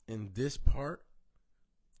 in this part,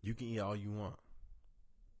 you can eat all you want.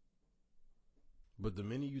 But the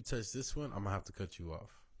minute you touch this one, I'm going to have to cut you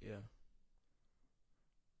off. Yeah.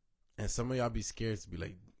 And some of y'all be scared to be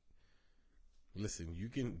like, listen, you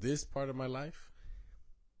can, this part of my life,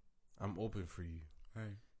 I'm open for you.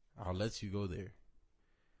 Right. I'll let you go there.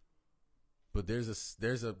 But there's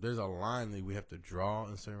a line that we have to draw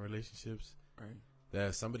in certain relationships. Right. That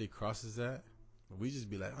if somebody crosses that, we just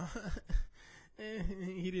be like,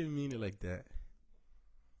 he didn't mean it like that.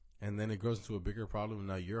 And then it grows into a bigger problem. And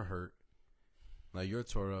now you're hurt. Now you're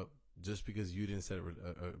tore up just because you didn't set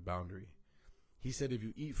a boundary. He said, if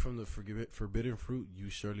you eat from the forbidden fruit, you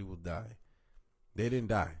surely will die. They didn't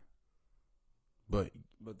die. But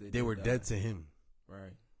they were dead to him.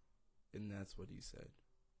 Right. And that's what he said.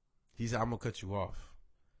 He said, I'm going to cut you off.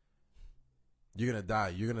 You're going to die.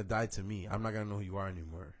 You're going to die to me. I'm not going to know who you are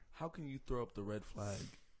anymore. How can you throw up the red flag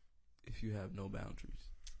if you have no boundaries?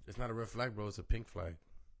 It's not a red flag, bro. It's a pink flag.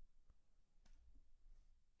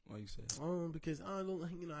 Why you say? Oh, because I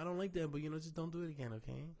don't like that, but just don't do it again,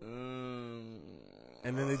 okay?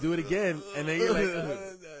 And then they do it again, and then you're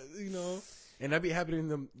like, and that be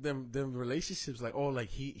happening in them relationships. Like, oh, like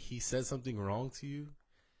he said something wrong to you,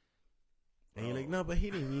 and you're like, no, but he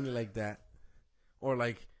didn't mean it like that. Or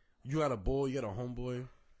like, you got a homeboy,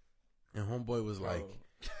 and homeboy was like,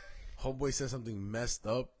 homeboy said something messed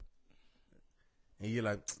up, and you're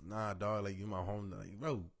like, nah, dog, like you my home, like,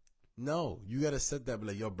 bro. No, you gotta set that. Be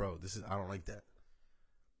like, yo, bro, I don't like that.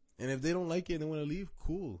 And if they don't like it and they want to leave,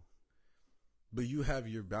 cool. but you have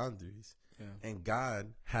your boundaries, Yeah. and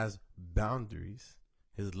God has boundaries.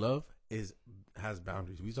 His love has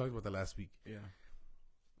boundaries. We talked about that last week. Yeah.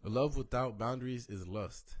 Love without boundaries is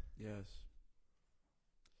lust. Yes.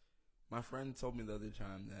 My friend told me the other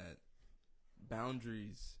time that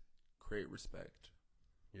boundaries create respect.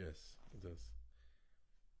 Yes, it does.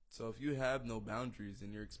 So if you have no boundaries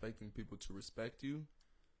and you're expecting people to respect you,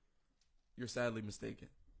 you're sadly mistaken.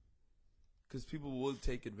 Because people will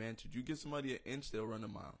take advantage. You give somebody an inch, they'll run a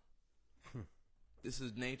mile. This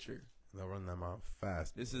is nature. They'll run them out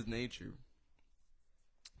fast. This is nature.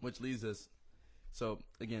 Which leads us. So,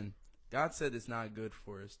 again, God said it's not good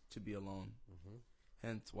for us to be alone. Mm-hmm.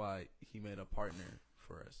 Hence why he made a partner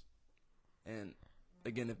for us. And,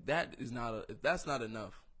 again, if that's not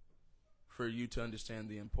enough for you to understand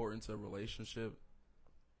the importance of relationship,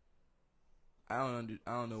 I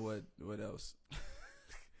don't know what else.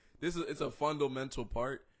 It's a fundamental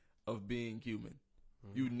part of being human.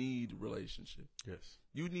 Mm-hmm. You need relationship. Yes.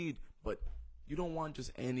 But you don't want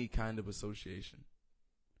just any kind of association.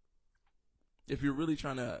 If you're really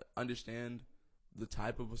trying to understand the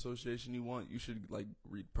type of association you want, you should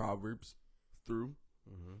read Proverbs through,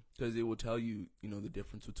 because it will tell you, the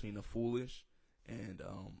difference between a foolish and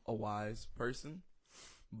a wise person.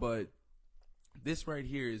 But this right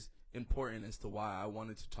here is important as to why I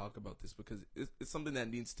wanted to talk about this, because it's something that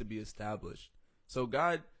needs to be established. So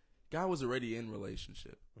God was already in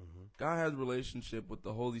relationship. Mm-hmm. God has relationship with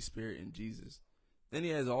the Holy Spirit and Jesus. Then he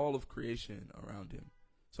has all of creation around him.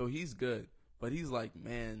 So he's good. But he's like,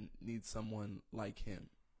 man needs someone like him.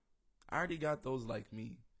 I already got those like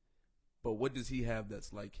me. But what does he have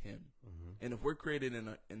that's like him? Mm-hmm. And if we're created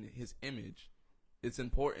in his image, it's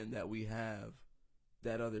important that we have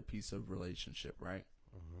that other piece of relationship, right?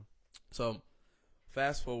 Mm-hmm. So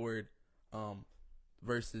fast forward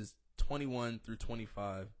verses 21 through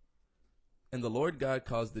 25. And the Lord God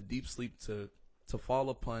caused the deep sleep to fall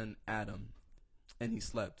upon Adam, and he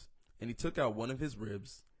slept. And he took out one of his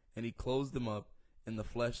ribs, and he closed them up, and the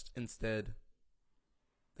flesh instead.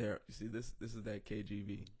 There, you see, this is that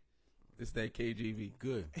KGV. It's that KGV.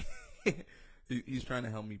 Good. He's trying to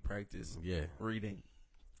help me practice reading,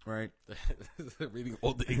 right? Reading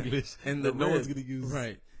old English, and that no one's gonna use.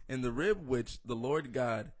 Right. And the rib which the Lord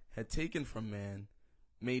God had taken from man,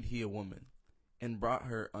 made he a woman, and brought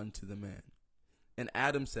her unto the man. And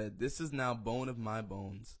Adam said, this is now bone of my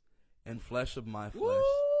bones, and flesh of my flesh. Woo!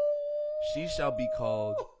 She shall be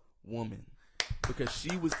called woman, because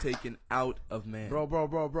she was taken out of man.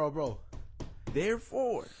 Bro.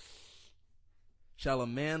 Therefore shall a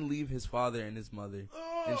man leave his father and his mother,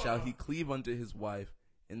 and shall he cleave unto his wife,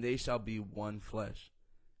 and they shall be one flesh.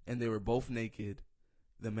 And they were both naked,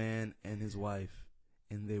 the man and his wife,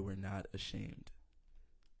 and they were not ashamed.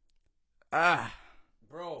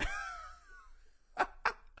 Bro.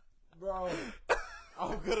 Bro.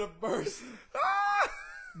 I'm gonna burst.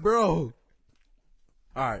 Bro.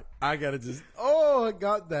 Alright, I gotta just. Oh, I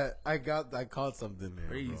got that. I caught something there.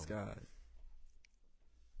 Praise bro. God.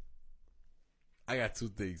 I got two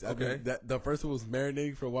things. Okay. The first one was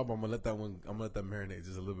marinating for a while, but I'm gonna let that marinate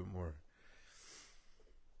just a little bit more.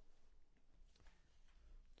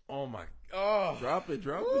 Oh my. Oh. Drop it.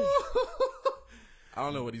 I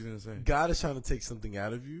don't know what he's gonna say. God is trying to take something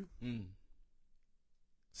out of you. Mm.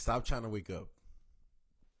 Stop trying to wake up.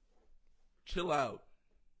 Chill out.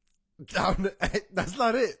 That's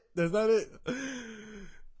not it. That's not it.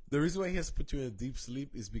 The reason why he has to put you in a deep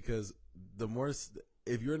sleep is because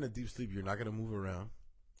if you're in a deep sleep, you're not gonna move around.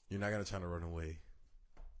 You're not gonna try to run away.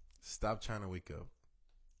 Stop trying to wake up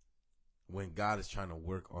when God is trying to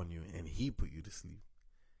work on you and he put you to sleep.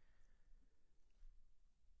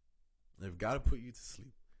 If God put you to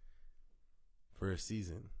sleep for a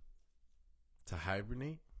season to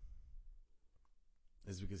hibernate,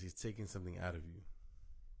 it's because he's taking something out of you.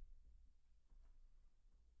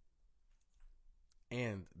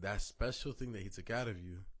 And that special thing that he took out of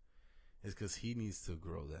you is because he needs to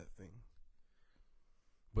grow that thing.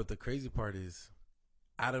 But the crazy part is,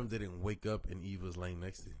 Adam didn't wake up and Eve was laying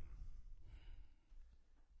next to him.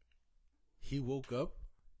 He woke up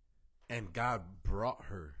and God brought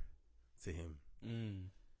her to him. Mm.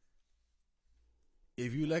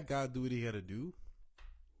 If you let God do what he had to do,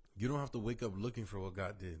 you don't have to wake up looking for what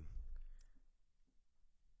God did.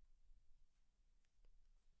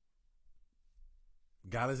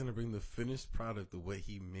 God is going to bring the finished product of what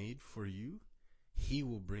he made for you. He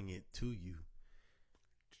will bring it to you.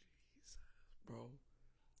 Jesus, bro.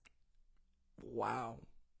 Wow.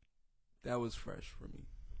 That was fresh for me.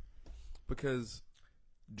 Because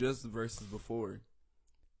just the verses before,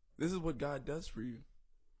 this is what God does for you.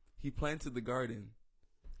 He planted the garden.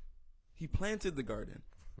 He planted the garden.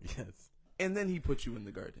 Yes. And then he put you in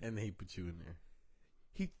the garden. And he put you in there.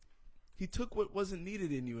 He took what wasn't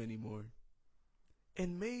needed in you anymore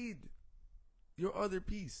and made your other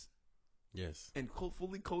piece. Yes. And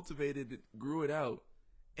fully cultivated it, grew it out,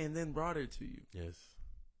 and then brought it to you. Yes.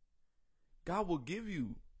 God will give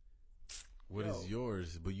you what is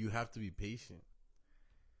yours, but you have to be patient.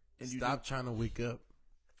 And stop trying to wake up.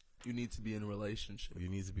 You need to be in a relationship. You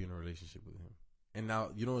need to be in a relationship with him. And now,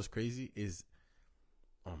 you know what's crazy is,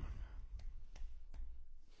 oh my God.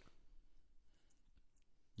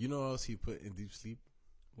 You know what else he put in deep sleep?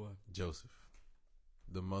 What? Joseph.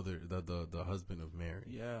 The mother, the husband of Mary.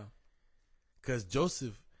 Yeah. Because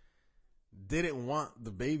Joseph didn't want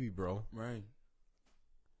the baby, bro. Right.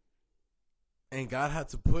 And God had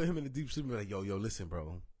to put him in a deep sleep and be like, yo, listen,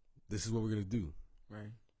 bro. This is what we're going to do.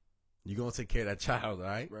 Right. You're going to take care of that child, all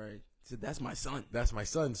right? Right. So that's my son. That's my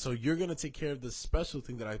son. So you're going to take care of the special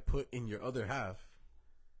thing that I put in your other half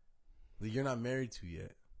that you're not married to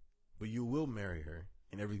yet. But you will marry her.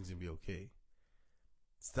 And everything's going to be okay.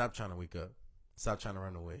 Stop trying to wake up. Stop trying to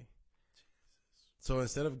run away. Jesus. So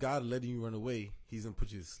instead of God letting you run away, he's going to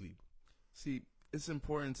put you to sleep. See, it's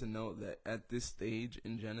important to note that at this stage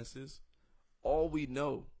in Genesis, all we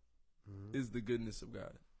know is the goodness of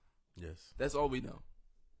God. Yes. That's all we know.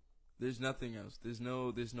 There's nothing else. There's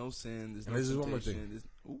no sin. There's no temptation. One more thing.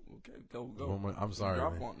 Okay, go. I'm sorry,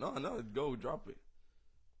 drop man. One. No, go, drop it.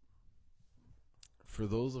 For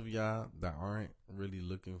those of y'all that aren't really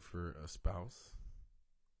looking for a spouse,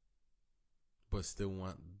 but still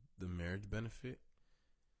want the marriage benefit,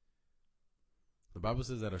 the Bible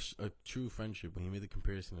says that a true friendship, when he made the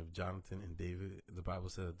comparison of Jonathan and David, the Bible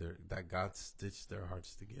said that God stitched their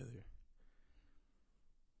hearts together.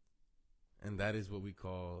 And that is what we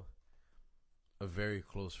call a very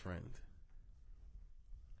close friend.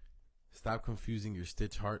 Stop confusing your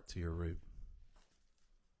stitched heart to your rib.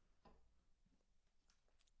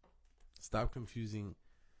 Stop confusing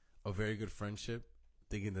a very good friendship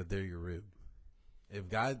thinking that they're your rib. If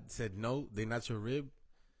God said no, they're not your rib,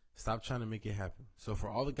 stop trying to make it happen. So for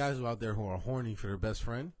all the guys who out there who are horny for their best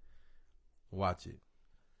friend, watch it.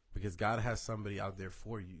 Because God has somebody out there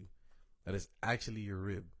for you that is actually your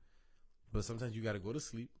rib. But sometimes you got to go to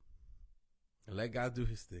sleep and let God do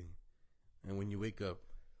his thing. And when you wake up,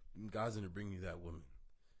 God's going to bring you that woman.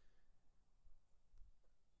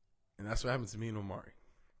 And that's what happened to me and Omari.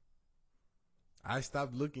 I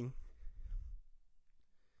stopped looking.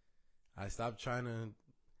 I stopped trying to.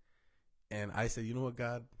 And I said, you know what,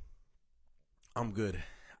 God? I'm good.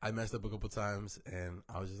 I messed up a couple times. And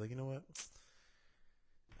I was just like, you know what?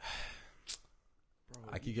 Bro,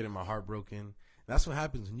 I keep getting my heart broken. That's what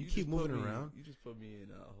happens when you keep moving around. You just put me in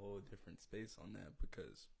a whole different space on that,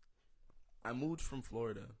 because I moved from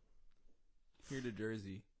Florida here to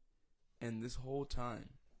Jersey, and this whole time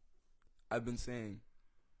I've been saying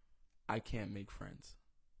I can't make friends.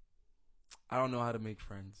 I don't know how to make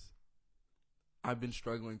friends. I've been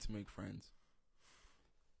struggling to make friends.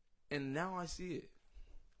 And now I see it.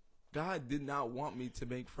 God did not want me to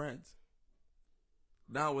make friends.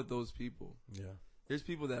 Not with those people. Yeah. There's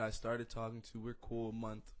people that I started talking to. We're cool a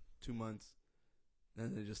month, 2 months.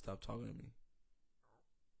 Then they just stopped talking to me.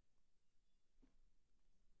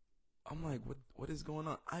 I'm like, what is going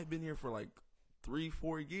on? I've been here for like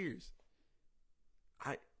 3-4 years.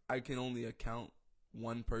 I can only account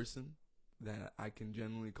one person that I can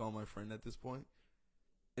genuinely call my friend at this point.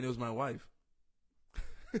 And it was my wife.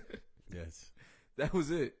 Yes. That was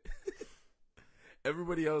it.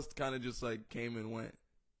 Everybody else kind of just like came and went.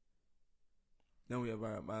 Then we have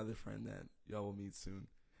my other friend that y'all will meet soon.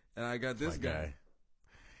 And I got this guy.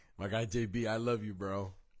 My guy JB, I love you,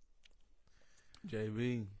 bro.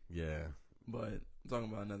 JB. Yeah. But I'm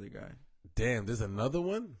talking about another guy. Damn, there's another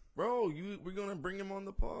one? Bro, we're going to bring him on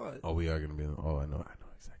the pod. Oh, we are going to be on. Oh, I know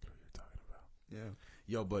exactly what you're talking about.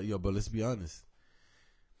 Yeah. But let's be honest.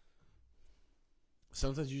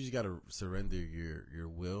 Sometimes you just got to surrender your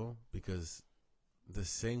will, because the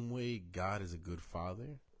same way God is a good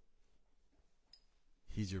father,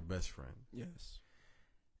 he's your best friend. Yes.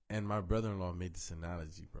 And my brother-in-law made this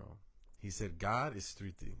analogy, bro. He said God is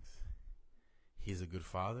 3 things. He's a good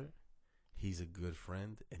father, he's a good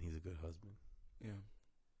friend, and he's a good husband. Yeah.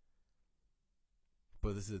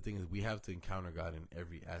 But this is the thing, is we have to encounter God in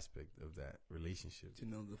every aspect of that relationship. To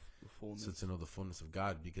know the fullness. So to know the fullness of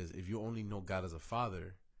God. Because if you only know God as a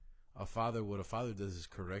father, what a father does is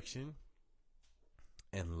correction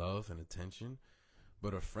and love and attention.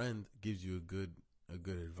 But a friend gives you a good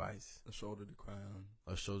advice. A shoulder to cry on.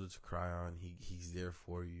 A shoulder to cry on. He's there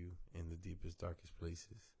for you in the deepest, darkest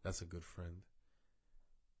places. That's a good friend.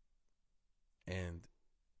 And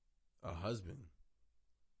a husband,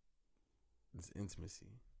 it's intimacy.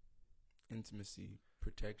 Intimacy,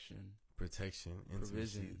 protection,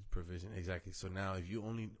 Intimacy, provision. Exactly. So now, if you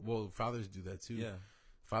only, fathers do that too. Yeah.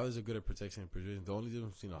 Fathers are good at protection and provision. The only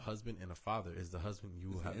difference between a husband and a father is the husband, you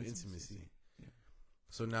will It's the have intimacy. Yeah.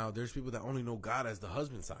 So now there's people that only know God as the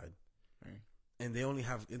husband side. Right. And they only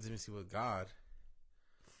have intimacy with God.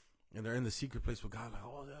 And they're in the secret place with God, like,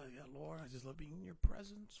 oh, yeah, Lord, I just love being in your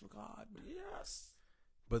presence with God. Yes.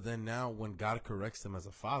 But then now when God corrects them as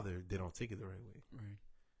a father, they don't take it the right way. Right.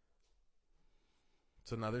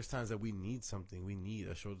 So now there's times that we need something. We need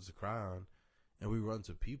a shoulder to cry on. And we run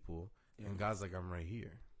to people. Yeah. And God's like, I'm right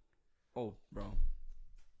here. Oh, bro.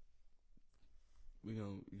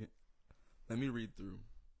 Let me read through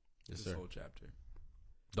Yes, this sir. whole chapter.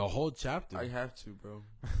 The whole chapter? I have to, bro.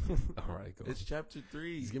 All right, go. It's chapter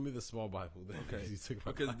 3. Just give me the small Bible then. Okay. You took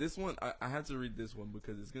my Because Bible. this one, I have to read this one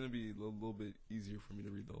because it's going to be a little bit easier for me to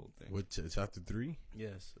read the whole thing. What, chapter 3?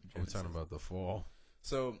 Yes. We're talking about the fall.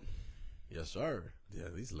 So, Yes, sir. Yeah,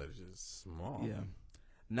 these letters are small. yeah.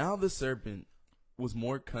 Now the serpent was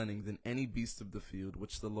more cunning than any beast of the field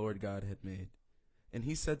which the Lord God had made. And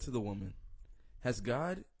he said to the woman, Has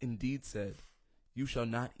God indeed said, You shall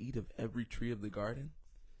not eat of every tree of the garden?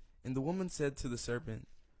 And the woman said to the serpent,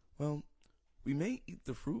 Well, we may eat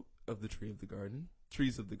the fruit of the trees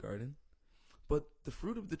of the garden, but the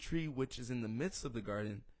fruit of the tree which is in the midst of the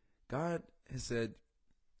garden, God has said,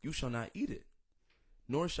 You shall not eat it,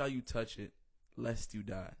 nor shall you touch it, lest you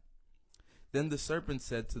die. Then the serpent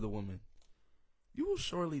said to the woman, You will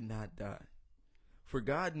surely not die. For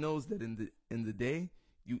God knows that in the day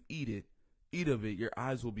you eat of it, your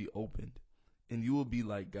eyes will be opened, and you will be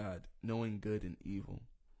like God, knowing good and evil.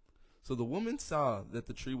 So the woman saw that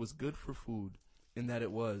the tree was good for food, and that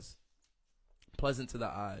it was pleasant to the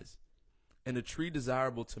eyes, and a tree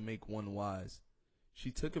desirable to make one wise. She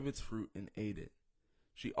took of its fruit and ate it.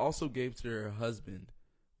 She also gave to her husband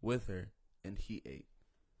with her, and he ate.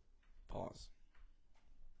 Pause.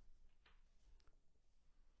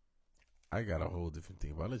 I got a whole different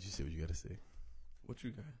thing, but I'll let you say what you got to say. What you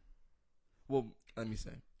got? Well, let me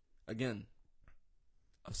say. Again,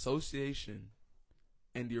 association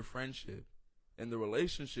and your friendship and the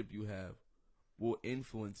relationship you have will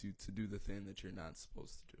influence you to do the thing that you're not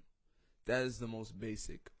supposed to do. That is the most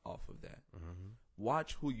basic off of that. Mm-hmm.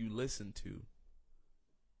 Watch who you listen to.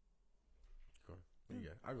 Go. What you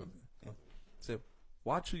got? I'll go. Yeah. So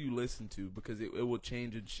watch who you listen to because it will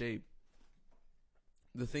change and shape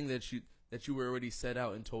the thing that you were already set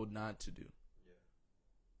out and told not to do.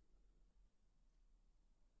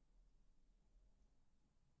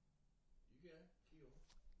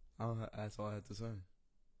 That's all I had to say.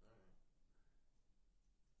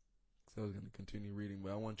 So I was going to continue reading,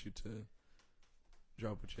 but I want you to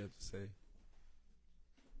drop what you have to say.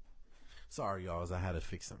 Sorry, y'all. I had to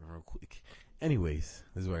fix something real quick. Anyways,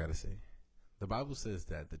 this is what I got to say. The Bible says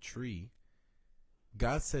that the tree,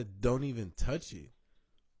 God said, don't even touch it.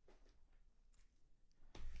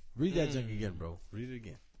 Read that junk again, bro. Read it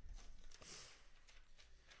again.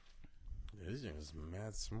 Yeah, this junk is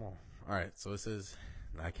mad small. All right, so it says,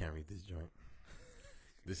 I can't read this joint.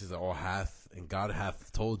 This is all hath, and God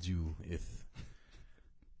hath told you if.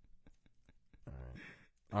 All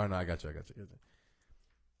right. Oh, no, I got you.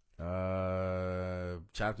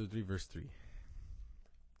 Chapter 3, verse 3.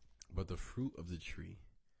 But the fruit of the tree,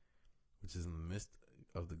 which is in the midst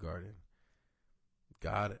of the garden,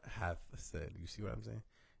 God hath said, you see what I'm saying?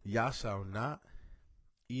 Y'all shall not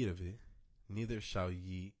eat of it, neither shall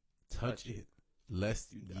ye touch it,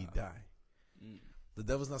 lest ye die. The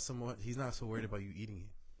devil's not so much, he's not so worried about you eating it.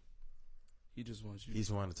 He just wants you. He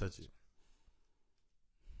just wanted to touch it.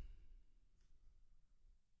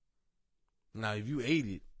 Now, if you ate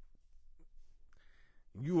it,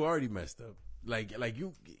 you already messed up. Like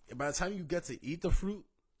you, by the time you get to eat the fruit,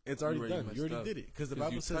 it's already done. You already did it. Because the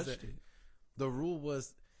Bible says that the rule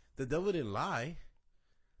was, the devil didn't lie.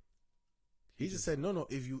 He just said, no,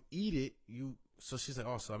 if you eat it, so she's like,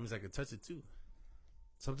 oh, so that means I can touch it too.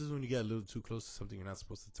 Sometimes when you get a little too close to something you're not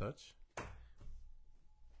supposed to touch.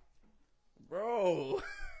 Bro.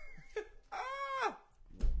 Oh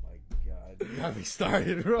my God. You got me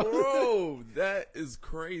started, bro. Bro, that is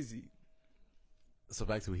crazy. So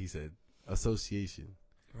back to what he said. Association.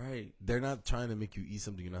 Right. They're not trying to make you eat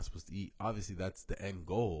something you're not supposed to eat. Obviously, that's the end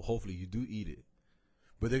goal. Hopefully, you do eat it.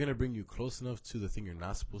 But they're going to bring you close enough to the thing you're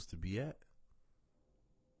not supposed to be at,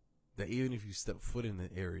 that even if you step foot in the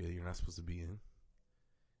area you're not supposed to be in,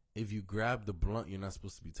 if you grab the blunt you're not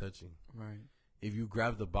supposed to be touching, right? If you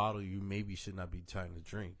grab the bottle you maybe should not be trying to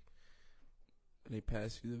drink, and they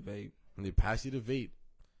pass you the vape,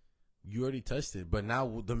 You already touched it, but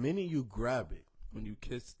now the minute you grab it, When you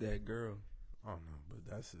kiss that girl. oh no, but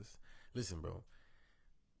that's just listen, bro.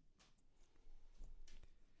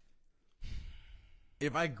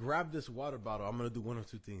 If I grab this water bottle, I'm gonna do one of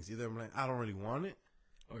two things. Either I'm like, I don't really want it,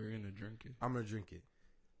 Or you're gonna drink it. I'm gonna drink it.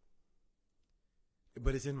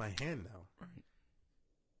 But it's in my hand now. Right.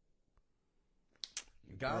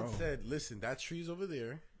 God Bro. said, listen, that tree's over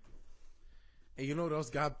there. And you know what else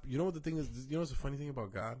God, you know what the thing is, you know what's the funny thing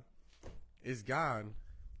about God? Is God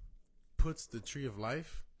puts the tree of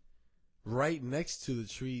life right next to the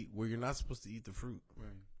tree where you're not supposed to eat the fruit. Right.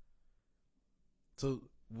 So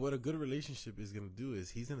what a good relationship is going to do is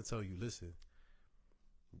he's going to tell you, listen,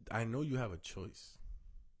 I know you have a choice,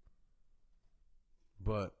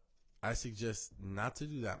 but I suggest not to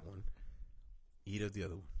do that one. Eat of the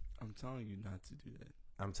other one. I'm telling you not to do that.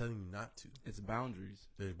 I'm telling you not to. It's boundaries.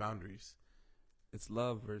 There's boundaries. It's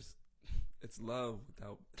love versus. It's love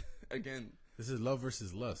without. Again. This is love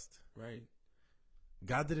versus lust. Right.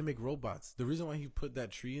 God didn't make robots. The reason why he put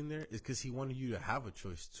that tree in there is because he wanted you to have a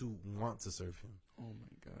choice to want to serve him. Oh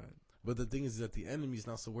my God. But the thing is that the enemy is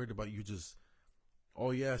not so worried about you just,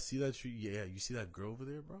 oh yeah, see that tree? Yeah, you see that girl over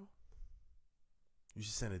there, bro? You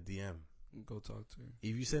should send a DM. Go talk to her.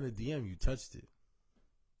 If you send a DM, you touched it.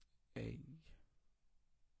 Hey.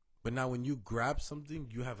 But now when you grab something,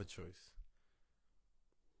 you have a choice.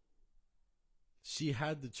 She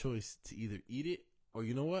had the choice to either eat it or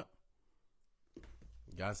you know what?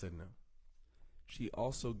 God said no. She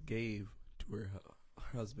also gave to her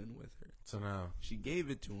husband with her. So now She gave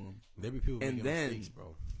it to him, there be people And making then- mistakes,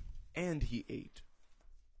 bro. and he ate.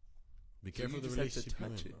 Be So careful you of the just had to relationship you're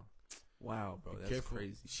in, touch it. bro. Wow, bro, Be that's careful.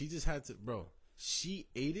 crazy. She just had to, bro. She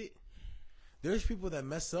ate it. There's people that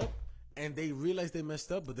mess up and they realize they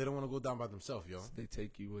messed up, but they don't want to go down by themselves, yo. They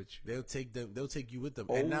take you with you. They'll take them. They'll take you with them.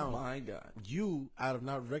 Oh and now my God. you, out of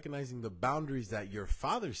not recognizing the boundaries that your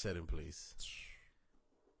father set in place.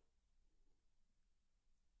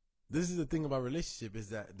 This is the thing about relationship is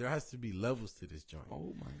that there has to be levels to this joint.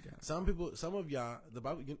 Oh my God. Some people, some of y'all, the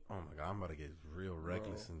Bible. Oh my God, I'm about to get real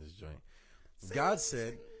reckless Bro. in this joint.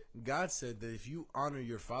 God said that if you honor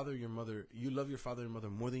your father, your mother, you love your father and mother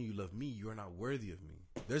more than you love me, you are not worthy of me.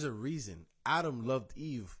 There's a reason Adam loved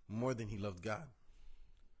Eve more than he loved God.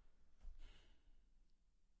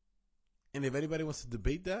 And if anybody wants to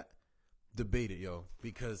debate that, debate it, yo.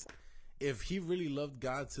 Because if he really loved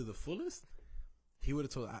God to the fullest, he would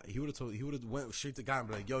have went straight to God and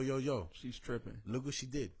be like, yo, She's tripping. look what she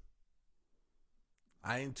did.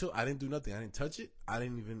 I didn't do nothing. I didn't touch it. I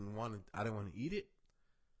didn't want to eat it.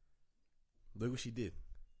 Look what she did.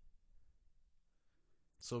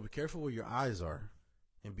 So be careful where your eyes are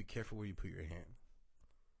and be careful where you put your hand.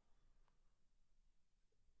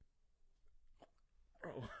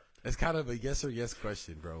 Bro. It's kind of a yes or yes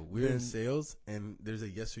question, bro. We're in Then- sales and there's a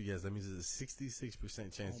yes or yes. That means there's a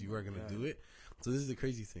 66% chance Oh you my are going to God. do it. So this is the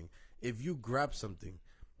crazy thing. If you grab something,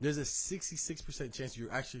 there's a 66% chance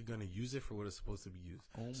you're actually going to use it for what it's supposed to be used.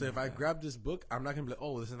 Oh So if my I God. grab this book, I'm not going to be like,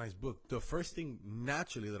 oh, this is a nice book. The first thing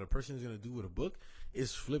naturally that a person is going to do with a book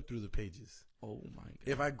is flip through the pages. Oh my God.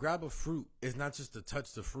 If I grab a fruit, it's not just to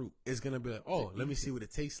touch the fruit. It's going to be like, oh, let me see what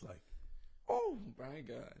it tastes like. Oh my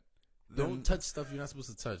God. Don't touch stuff you're not supposed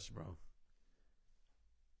to touch, bro.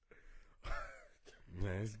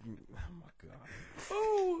 Man, oh my God.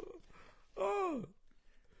 Oh.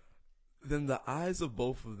 Then the eyes of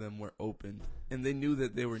both of them were opened, and they knew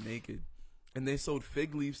that they were naked. And they sewed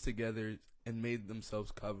fig leaves together and made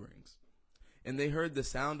themselves coverings. And they heard the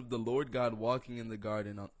sound of the Lord God walking in the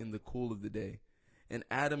garden in the cool of the day. And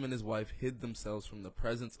Adam and his wife hid themselves from the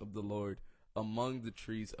presence of the Lord among the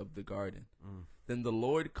trees of the garden. Then the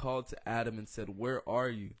Lord called to Adam and said, "Where are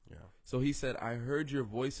you?" Yeah. So he said, "I heard your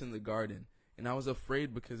voice in the garden, and I was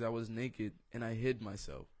afraid because I was naked, and I hid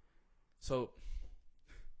myself." So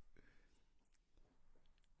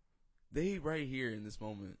they right here in this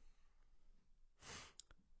moment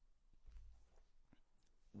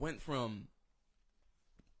went from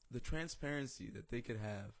the transparency that they could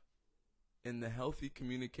have and the healthy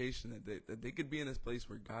communication that they could be in this place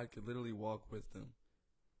where God could literally walk with them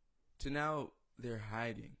to now they're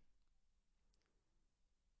hiding.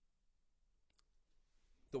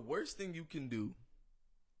 The worst thing you can do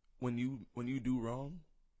when you do wrong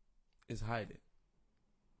is hide it.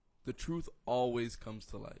 The truth always comes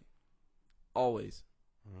to light. Always.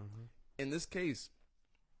 Mm-hmm. In this case,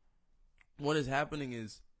 what is happening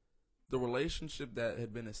is the relationship that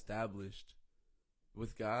had been established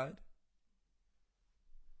with God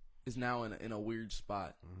is now in a weird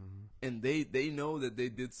spot. Mm-hmm. And they know that they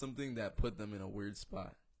did something that put them in a weird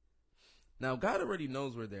spot. Now, God already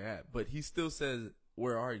knows where they're at, but he still says,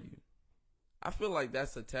 "Where are you?" I feel like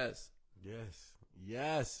that's a test. Yes.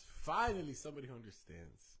 Yes. Finally, somebody who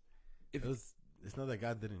understands. If It's not that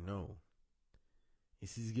God didn't know.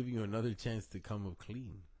 He's giving you another chance to come up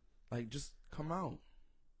clean. like just come out,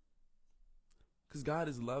 because God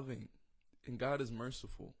is loving, and God is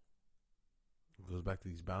merciful. It goes back to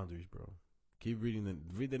these boundaries, bro. Keep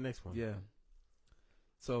read the next one. Yeah.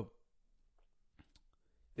 So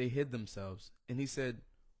they hid themselves, and he said,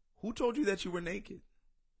 "Who told you that you were naked?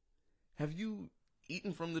 Have you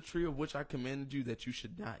eaten from the tree of which I commanded you that you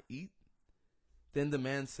should not eat?" Then the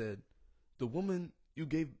man said, "The woman you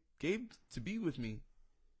gave to be with me,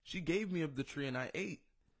 she gave me of the tree, and I ate."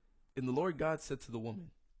 And the Lord God said to the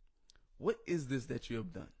woman, "What is this that you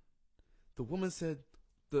have done?" The woman said,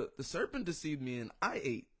 The serpent deceived me, and I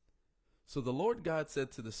ate." So the Lord God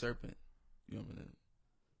said to the serpent, you know,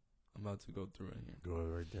 I'm about to go through it here. Go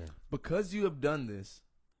right there. "Because you have done this,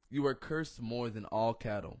 you are cursed more than all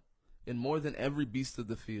cattle, and more than every beast of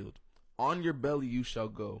the field. On your belly you shall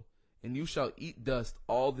go, and you shall eat dust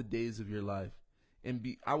all the days of your life.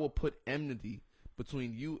 And I will put enmity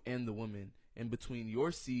between you and the woman, and between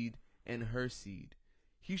your seed and her seed.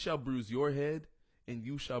 He shall bruise your head, and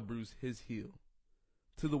you shall bruise his heel."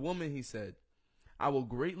 To the woman he said, "I will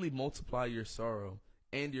greatly multiply your sorrow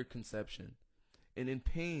and your conception, and in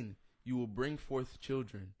pain you will bring forth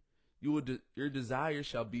children. Your desire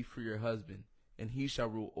shall be for your husband, and he shall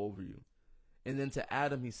rule over you." And then to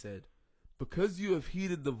Adam he said, "Because you have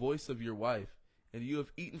heeded the voice of your wife, and you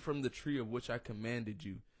have eaten from the tree of which I commanded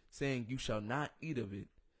you, saying, you shall not eat of it,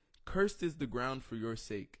 cursed is the ground for your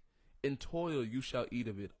sake. In toil you shall eat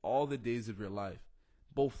of it all the days of your life.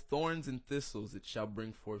 Both thorns and thistles it shall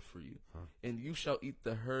bring forth for you, and you shall eat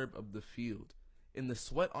the herb of the field. In the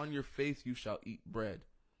sweat on your face you shall eat bread.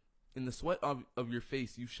 In the sweat of your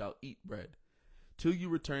face you shall eat bread, till you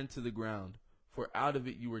return to the ground, for out of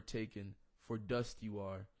it you were taken, for dust you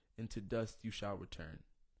are, and to dust you shall return."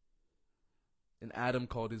 And Adam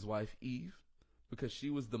called his wife Eve, because she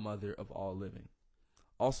was the mother of all living.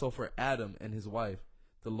 Also for Adam and his wife,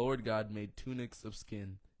 the Lord God made tunics of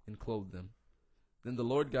skin and clothed them. Then the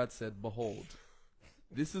Lord God said, "Behold,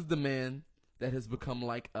 this is the man that has become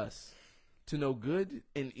like us, to know good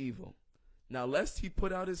and evil. Now lest he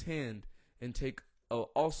put out his hand and take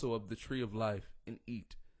also of the tree of life and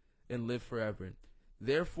eat and live forever."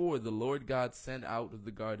 Therefore the Lord God sent him out of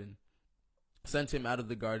the Garden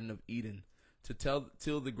of Eden to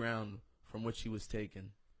till the ground from which he was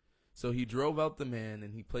taken. So he drove out the man,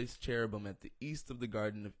 and he placed cherubim at the east of the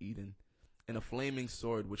Garden of Eden, and a flaming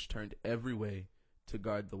sword which turned every way to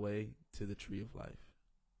guard the way to the tree of life.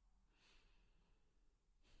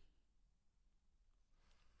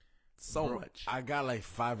 So Bro, much. I got like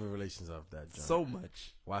 5 revelations off that, John. So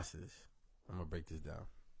much. Watch this. I'm going to break this down.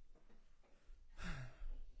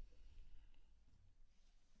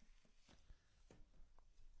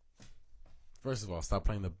 First of all, stop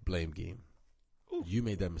playing the blame game. Ooh. You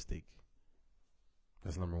made that mistake.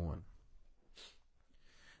 That's number 1.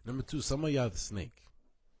 Number 2, some of y'all the snake.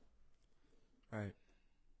 Right.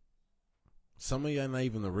 Some of y'all not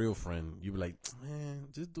even the real friend. You be like,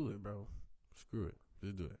 man, just do it, bro. Screw it.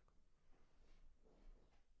 Just do it.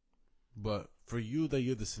 But for you that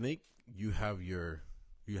you're the snake, you have your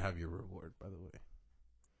reward, by the way.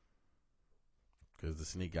 Because the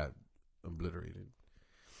snake got obliterated.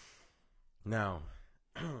 Now,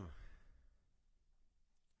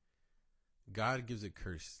 God gives a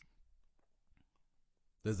curse.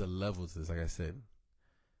 There's a level to this, like I said.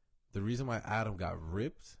 The reason why Adam got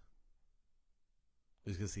ripped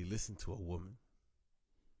is because he listened to a woman.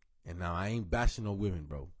 And now I ain't bashing no women,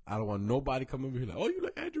 bro. I don't want nobody come over here like, oh, you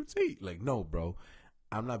like Andrew Tate. Like, no, bro.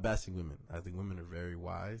 I'm not bashing women. I think women are very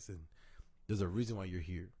wise, and there's a reason why you're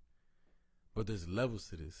here. But there's levels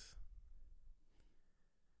to this.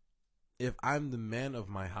 If I'm the man of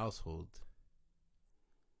my household,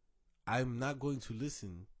 I'm not going to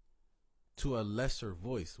listen to a lesser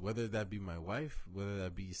voice, whether that be my wife, whether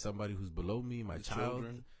that be somebody who's below me, my child.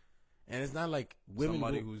 Children. And it's not like women.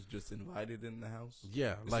 Somebody who's just invited in the house.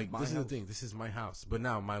 Yeah, this is the house. thing. This is my house. But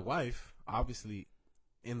now my wife, obviously,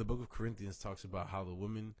 in the book of Corinthians, talks about how the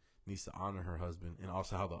woman needs to honor her husband, and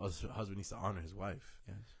also how the husband needs to honor his wife.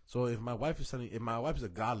 Yes. So if my wife is a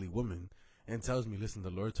godly woman and tells me, listen, the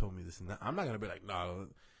Lord told me this and that, I'm not gonna be like, no,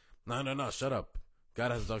 shut up.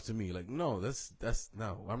 God has to talk to me. Like, no, that's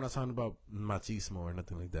no. I'm not talking about machismo or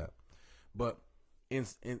nothing like that. But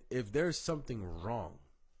if there's something wrong,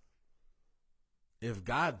 if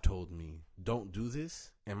God told me don't do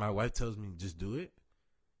this, and my wife tells me just do it,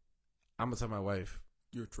 I'm gonna tell my wife,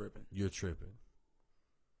 You're tripping. you're tripping.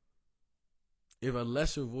 If a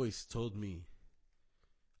lesser voice told me,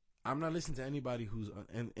 I'm not listening to anybody who's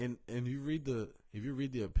and you read the if you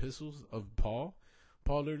read the epistles of Paul,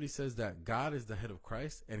 Paul literally says that God is the head of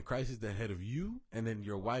Christ and Christ is the head of you, and then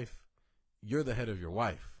your wife, you're the head of your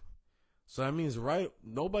wife. So that means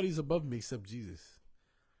nobody's above me except Jesus.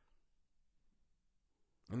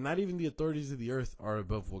 And not even the authorities of the earth are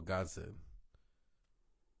above what God said.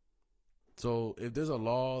 So if there's a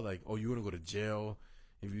law like, oh, you want to go to jail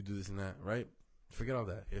if you do this and that, right? Forget all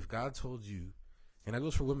that. If God told you, and that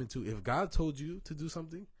goes for women too, if God told you to do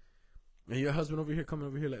something, and your husband over here coming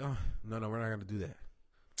over here like, oh, no, we're not going to do that.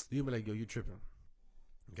 You'll be like, yo, you're tripping.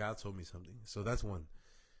 God told me something. So that's one.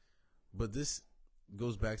 But this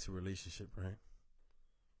goes back to relationship, right?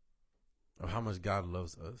 Of how much God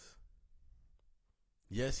loves us.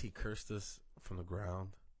 Yes, he cursed us from the ground.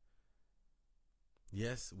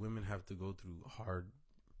 Yes, women have to go through hard,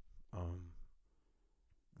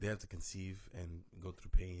 they have to conceive and go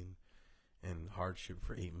through pain and hardship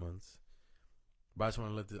for 8 months. But I just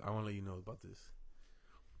want to let you know about this.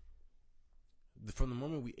 From the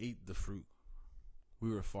moment we ate the fruit, we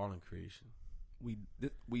were a fallen creation.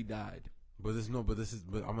 We died. But this is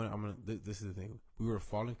the thing. We were a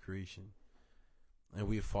fallen creation, and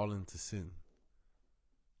we have fallen to sin.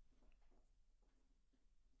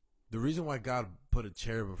 The reason why God put a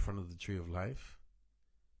cherub in front of the tree of life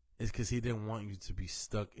is because he didn't want you to be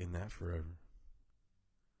stuck in that forever.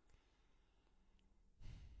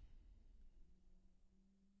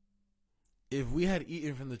 If we had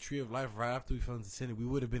eaten from the tree of life right after we fell into sin, we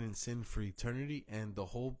would have been in sin for eternity, and the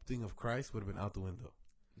whole thing of Christ would have been out the window.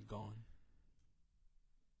 Gone.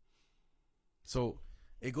 So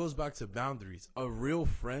it goes back to boundaries. A real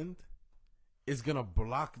friend is going to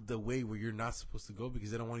block the way where you're not supposed to go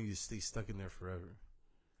because they don't want you to stay stuck in there forever.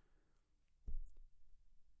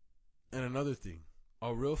 And another thing,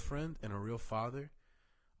 a real friend and a real father,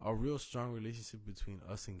 a real strong relationship between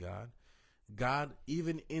us and God,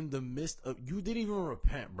 even in the midst of, you didn't even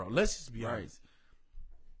repent, bro. Let's just be honest.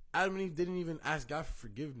 Adam and Eve didn't even ask God for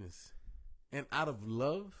forgiveness. And out of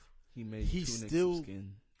love, he still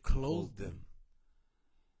clothed them.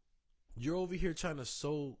 You're over here trying to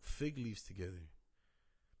sew fig leaves together,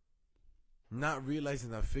 not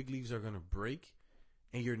realizing that fig leaves are going to break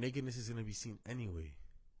and your nakedness is going to be seen anyway.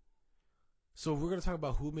 So if we're going to talk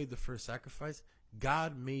about who made the first sacrifice,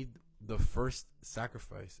 God made the first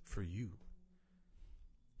sacrifice for you.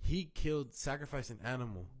 He sacrificed an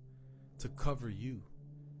animal to cover you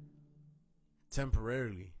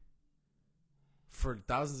temporarily. For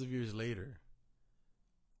thousands of years later,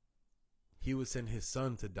 he would send his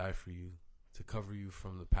son to die for you, to cover you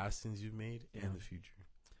from the past sins you've made and the future.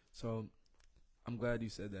 So I'm glad you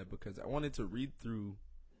said that because I wanted to read through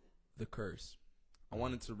the curse. I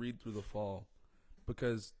wanted to read through the fall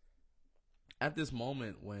because at this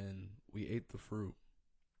moment when we ate the fruit,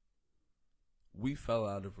 we fell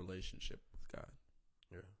out of relationship with God.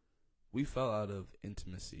 Yeah. We fell out of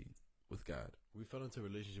intimacy with God. We fell into a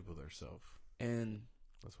relationship with ourselves. And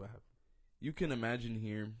that's what happened. You can imagine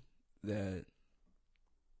here that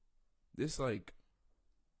this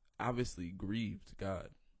obviously grieved God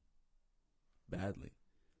badly.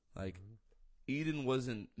 Eden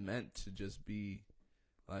wasn't meant to just be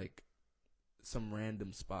some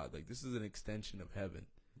random spot. This is an extension of heaven.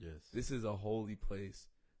 Yes. This is a holy place.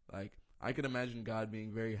 I could imagine God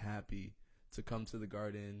being very happy to come to the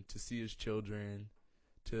garden, to see his children,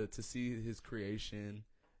 to see his creation,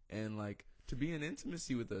 and to be in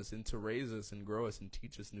intimacy with us and to raise us and grow us and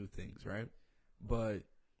teach us new things, right? But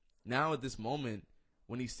now at this moment,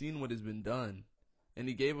 when he's seen what has been done, and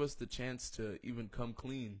he gave us the chance to even come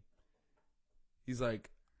clean, he's like,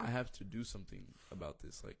 I have to do something about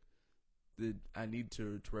this. I need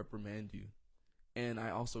to reprimand you. And I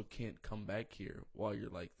also can't come back here while you're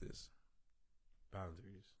like this.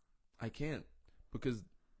 Boundaries. I can't, because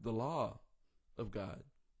the law of God,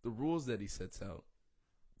 the rules that he sets out,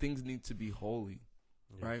 things need to be holy,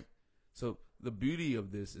 yes. Right? So the beauty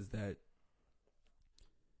of this is that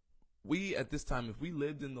we, at this time, if we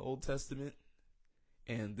lived in the Old Testament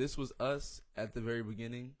and this was us at the very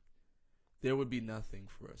beginning, there would be nothing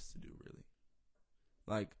for us to do,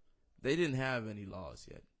 really. They didn't have any laws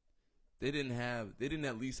yet. They didn't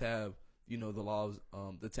at least have, the laws,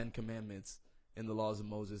 the 10 Commandments and the laws of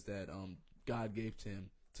Moses that God gave to him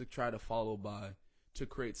to try to follow by, to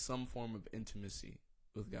create some form of intimacy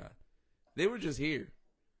with God. They were just here.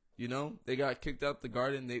 They got kicked out the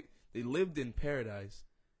garden. They lived in paradise,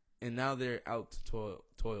 and now they're out to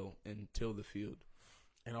toil and till the field.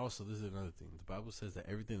 And also, this is another thing. The Bible says that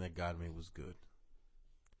everything that God made was good.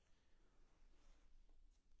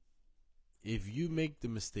 If you make the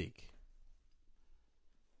mistake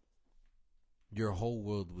your whole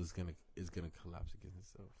world is gonna collapse against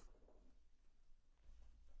itself.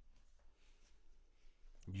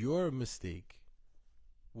 Your mistake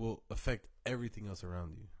will affect everything else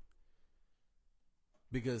around you.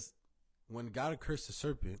 Because when God cursed the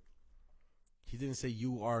serpent, he didn't say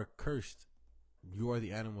you are cursed. You are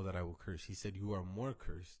the animal that I will curse. He said you are more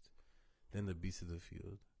cursed than the beasts of the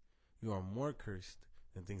field. You are more cursed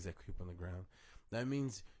than things that creep on the ground. That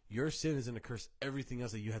means your sin is going to curse everything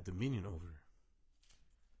else that you have dominion over.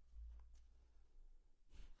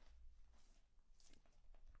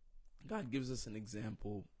 God gives us an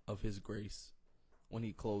example of his grace when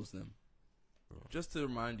he clothes them. Just to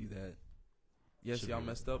remind you that, yes, y'all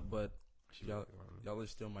messed up, but y'all are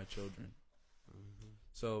still my children. Mm-hmm.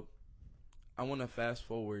 So I want to fast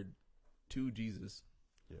forward to Jesus.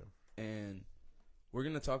 Yeah. And we're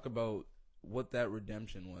going to talk about what that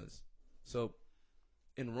redemption was. So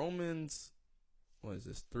in Romans,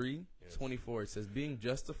 3:24, it says, being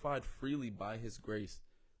justified freely by his grace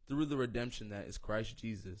through the redemption that is Christ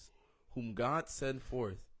Jesus, whom God sent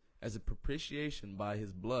forth as a propitiation by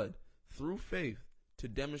his blood through faith to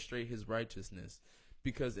demonstrate his righteousness,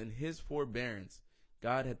 because in his forbearance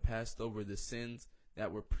God had passed over the sins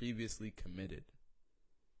that were previously committed,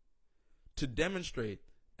 to demonstrate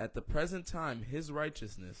at the present time his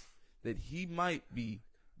righteousness, that he might be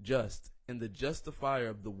just and the justifier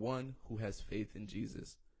of the one who has faith in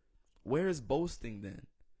Jesus. Where is boasting then?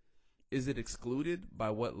 Is it excluded by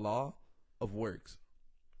what law? Of works?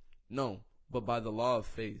 No, but by the law of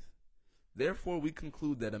faith. Therefore we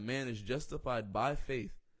conclude that a man is justified by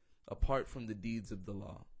faith apart from the deeds of the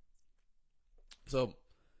law. So,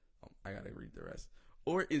 I gotta read the rest.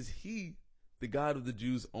 Or is he the God of the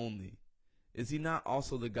Jews only? Is he not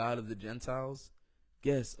also the God of the Gentiles?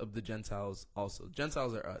 Yes, of the Gentiles also.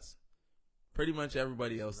 Gentiles are us. Pretty much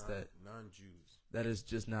everybody else that non-Jews, that is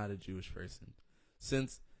just not a Jewish person.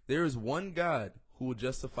 Since there is one God who will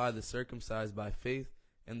justify the circumcised by faith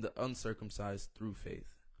and the uncircumcised through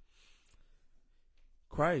faith.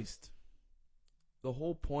 Christ, the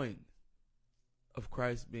whole point of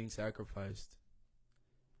Christ being sacrificed,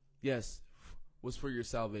 yes, was for your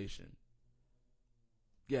salvation.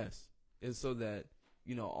 Yes, it's so that,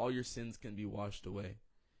 all your sins can be washed away.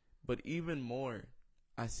 But even more,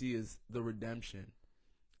 I see is the redemption.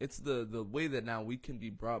 It's the way that now we can be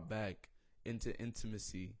brought back into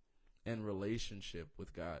intimacy and relationship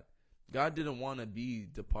with God. God didn't want to be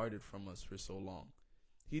departed from us for so long.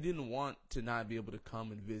 He didn't want to not be able to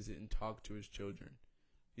come and visit and talk to his children.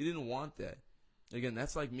 He didn't want that. Again,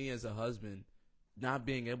 that's like me as a husband not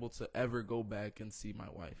being able to ever go back and see my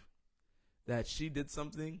wife. That she did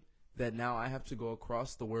something that now I have to go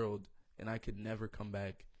across the world and I could never come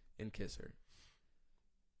back and kiss her.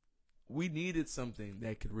 We needed something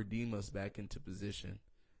that could redeem us back into position,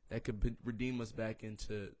 that could redeem us back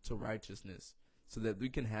into righteousness, so that we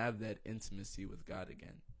can have that intimacy with God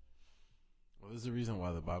again. Well, there's a reason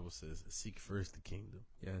why the Bible says, seek first the kingdom.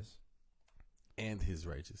 Yes. And his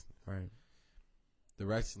righteousness. Right. The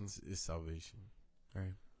righteousness is salvation.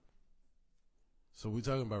 Right. So we're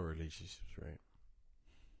talking about relationships, right?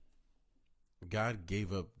 God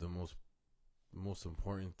gave up the most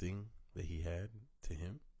important thing that he had to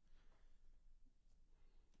him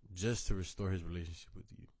just to restore his relationship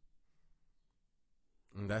with you.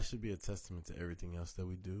 And that should be a testament to everything else that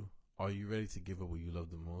we do. Are you ready to give up what you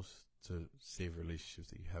love the most to save relationships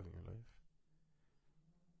that you have in your life?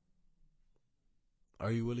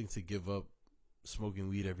 Are you willing to give up smoking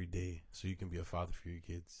weed every day so you can be a father for your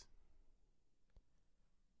kids?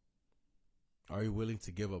 Are you willing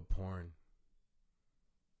to give up porn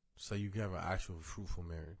so you can have an actual fruitful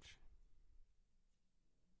marriage?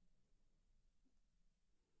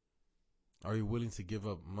 Are you willing to give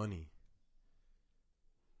up money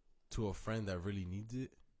to a friend that really needs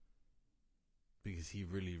it because he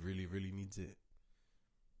really, really, really needs it,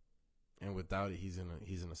 and without it he's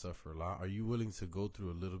gonna suffer a lot? Are you willing to go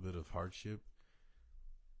through a little bit of hardship?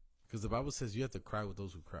 Because the Bible says you have to cry with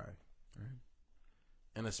those who cry, right?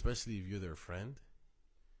 And especially if you're their friend,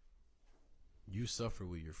 you suffer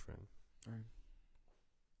with your friend. Right.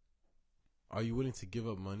 Are you willing to give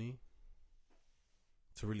up money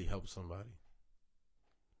to really help somebody?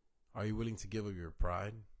 Are you willing to give up your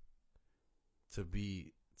pride to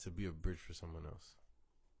be a bridge for someone else?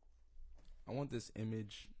 I want this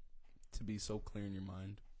image to be so clear in your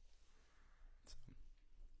mind.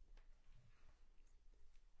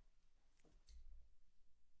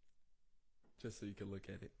 Just so you can look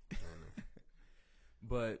at it.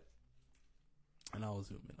 But, and I'll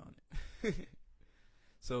zoom in on it.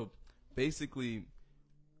 So, basically,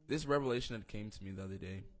 this revelation that came to me the other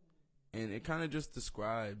day, and it kind of just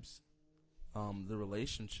describes, the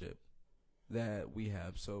relationship that we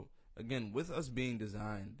have. So again, with us being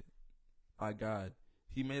designed by God,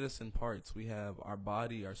 He made us in parts. We have our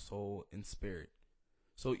body, our soul, and spirit.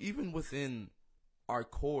 So even within our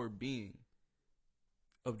core being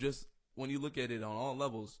of just when you look at it on all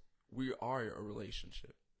levels, we are a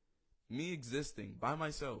relationship. Me existing by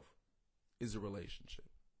myself is a relationship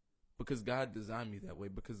because God designed me that way,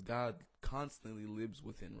 because God constantly lives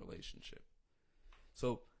within relationship.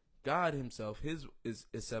 So God Himself, His is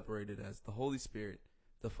separated as the Holy Spirit,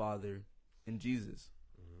 the Father, and Jesus.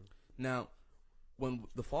 Mm-hmm. Now, when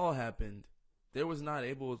the fall happened, there was not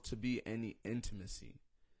able to be any intimacy.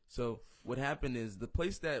 So what happened is the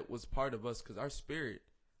place that was part of us, because our spirit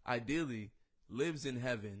ideally lives in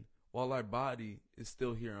heaven while our body is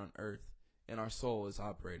still here on earth and our soul is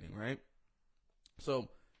operating, right? So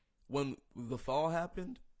when the fall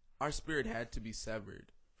happened, our spirit had to be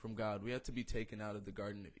severed from God. We had to be taken out of the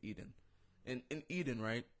Garden of Eden. And in Eden,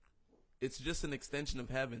 right, it's just an extension of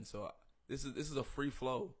heaven. So this is a free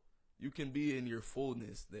flow. You can be in your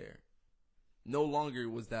fullness there. No longer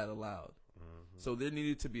was that allowed. Mm-hmm. So there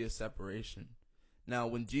needed to be a separation. Now,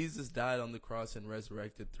 when Jesus died on the cross and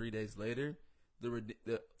resurrected 3 days later,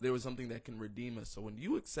 there was something that can redeem us. So when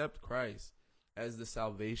you accept Christ as the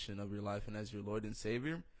salvation of your life and as your Lord and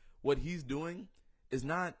Savior, what He's doing is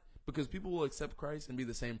not, because people will accept Christ and be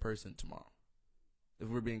the same person tomorrow. If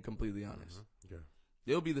we're being completely honest. Mm-hmm. Yeah.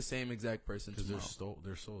 They'll be the same exact person tomorrow. Because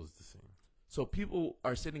their soul is the same. So people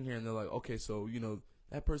are sitting here and they're like, okay, so,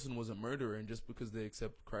 that person was a murderer, and just because they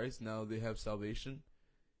accept Christ, now they have salvation?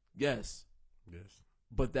 Yes. Yes.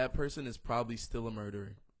 But that person is probably still a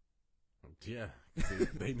murderer. Yeah.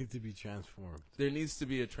 They need to be transformed. There needs to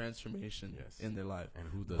be a transformation in their life. And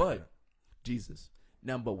who does that? Jesus.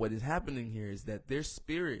 Now, but what is happening here is that their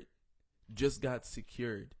spirit just got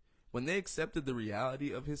secured. When they accepted the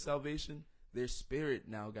reality of His salvation, their spirit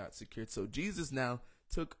now got secured. So Jesus now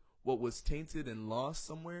took what was tainted and lost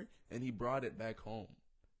somewhere, and He brought it back home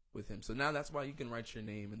with Him. So now that's why you can write your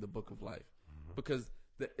name in the book of life. Mm-hmm. Because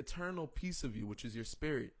the eternal piece of you, which is your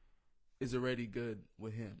spirit, is already good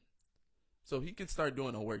with Him. So He can start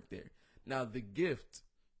doing a work there. Now, the gift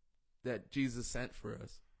that Jesus sent for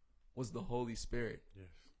us was the Holy Spirit. Yes.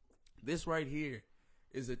 This right here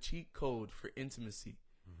is a cheat code for intimacy.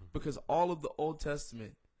 Mm-hmm. Because all of the Old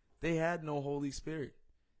Testament, they had no Holy Spirit.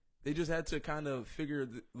 They just had to kind of figure,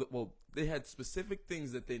 they had specific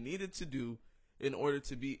things that they needed to do in order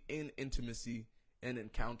to be in intimacy and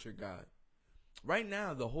encounter God. Right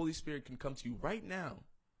now, the Holy Spirit can come to you right now.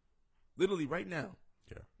 Literally right now.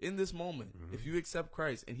 Yeah. In this moment. Mm-hmm. If you accept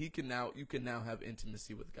Christ, and you can now have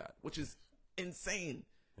intimacy with God, which is insane.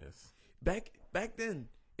 Yes. Back then,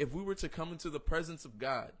 if we were to come into the presence of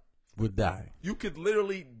God, would die. You could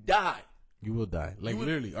literally die. You will die.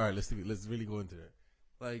 Literally. All right, let's really go into that.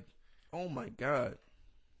 Like, oh my God.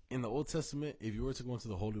 In the Old Testament, if you were to go into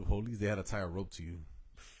the Holy of Holies, they had to tie a rope to you.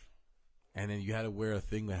 And then you had to wear a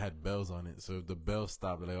thing that had bells on it. So if the bell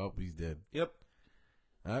stopped, they're like, oh, he's dead. Yep.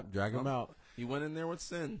 All right, drag him out. He went in there with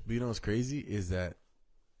sin. But you know what's crazy is that,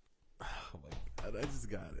 oh my God, I just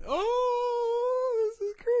got it. Oh, this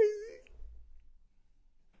is crazy.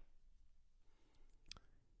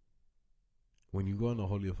 When you go in the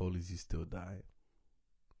Holy of Holies, you still die.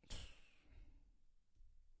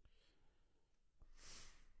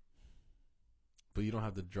 But you don't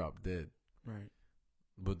have to drop dead. Right.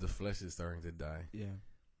 But the flesh is starting to die. Yeah.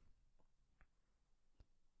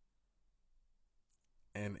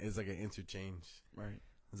 And it's like an interchange. Right.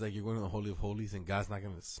 It's like you're going to the Holy of Holies and God's not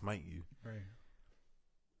going to smite you. Right.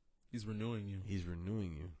 He's renewing you. He's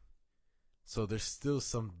renewing you. So there's still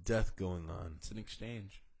some death going on. It's an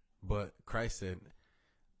exchange. But Christ said,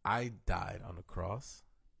 I died on the cross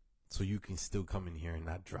so you can still come in here and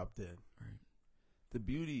not drop dead. Right. The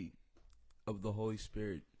beauty of the Holy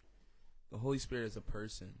Spirit is a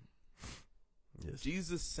person. Yes.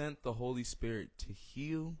 Jesus sent the Holy Spirit to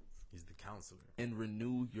heal. He's the counselor. And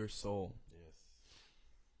renew your soul. Yes.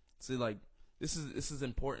 See, like, this is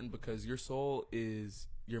important because your soul is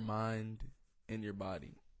your mind and your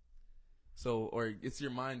body. So, or it's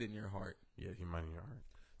your mind and your heart. Yeah, your mind and your heart.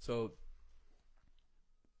 So,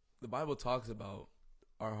 the Bible talks about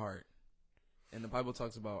our heart. And the Bible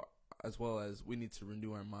talks about, as well as, we need to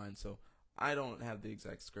renew our mind. So, I don't have the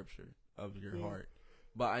exact scripture of your heart.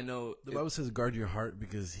 But I know the Bible says, "Guard your heart,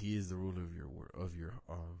 because He is the ruler of your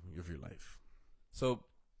life." So,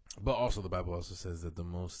 but also the Bible also says that the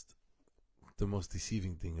most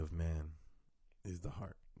deceiving thing of man is the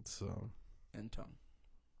heart. So, and tongue.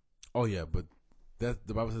 Oh yeah, but that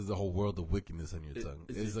the Bible says the whole world of wickedness on your tongue.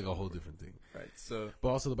 It's It's like a whole different thing. Right. So But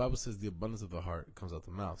also the Bible says the abundance of the heart comes out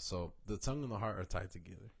the mouth. So the tongue and the heart are tied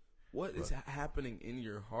together. what is happening in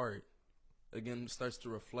your heart again starts to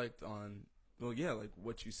reflect on, well, yeah, like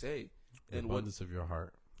what you say The and abundance of your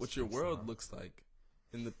heart. what your speaks world aloud. looks like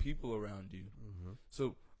and the people around you. Mhm.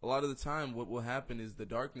 So a lot of the time what will happen is the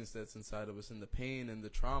darkness that's inside of us and the pain and the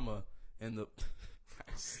trauma and the it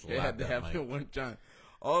had to Slap that happen mic. one time.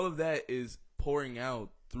 All of that is pouring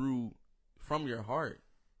out from your heart.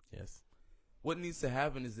 Yes. What needs to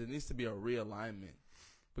happen is there needs to be a realignment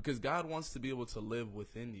because God wants to be able to live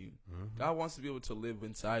within you. Mhm. God wants to be able to live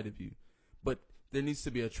inside of you. But there needs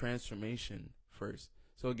to be a transformation first.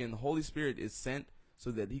 So again, the Holy Spirit is sent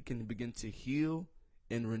so that he can begin to heal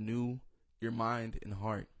and renew your mind and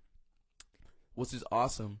heart. Which is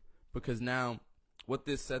awesome because now what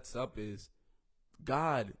this sets up is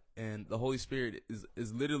God and the Holy Spirit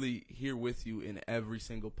is literally here with you in every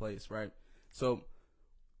single place, right? So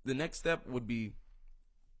the next step would be,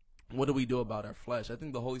 what do we do about our flesh? I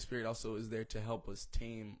think the Holy Spirit also is there to help us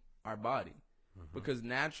tame our body. Because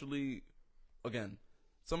naturally, again,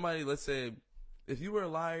 somebody, let's say, if you were a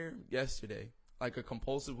liar yesterday, like a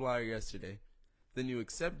compulsive liar yesterday, then you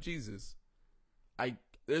accept Jesus,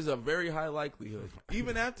 there's a very high likelihood,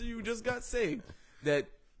 even after you just got saved, that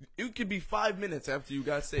it could be 5 minutes after you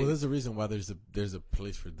got saved. Well, there's a reason why there's a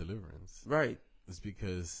place for deliverance. Right. It's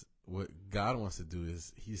because what God wants to do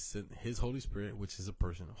is He sent His Holy Spirit, which is a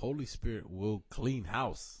person. Holy Spirit will clean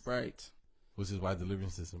house. Right. Which is why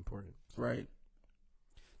deliverance is important. Right.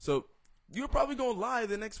 So you're probably going to lie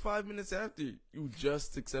the next 5 minutes after you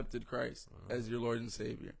just accepted Christ as your Lord and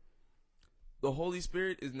Savior. The Holy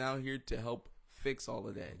Spirit is now here to help fix all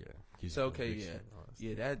of that. Yeah. So, okay,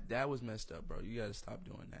 yeah, that was messed up, bro. You got to stop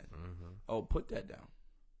doing that. Mm-hmm. Oh, put that down.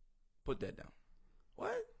 Put that down.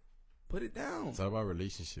 What? Put it down. It's all about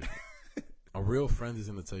relationship. A real friend is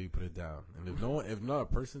going to tell you put it down, and if not a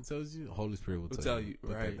person tells you, the Holy Spirit will tell you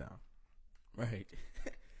put right. that down. Right.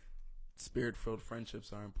 Spirit-filled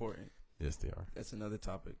friendships are important. Yes, they are. That's another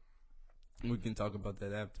topic. We can talk about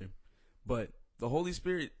that after. But the Holy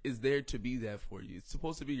Spirit is there to be that for you. It's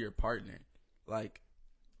supposed to be your partner. Like,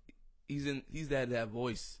 he's that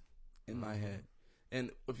voice in my head.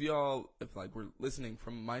 And if we're listening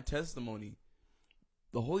from my testimony,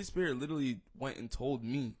 the Holy Spirit literally went and told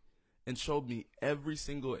me and showed me every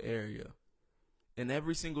single area and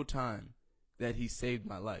every single time that he saved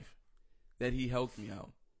my life, that he helped me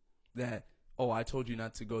out, that, I told you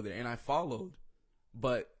not to go there. And I followed.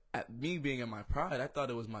 But at me being in my pride, I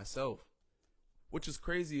thought it was myself. Which is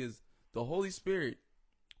crazy is the Holy Spirit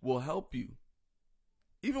will help you.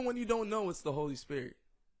 Even when you don't know it's the Holy Spirit.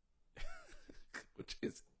 Which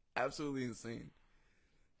is absolutely insane.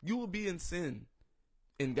 You will be in sin.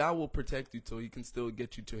 And God will protect you till he can still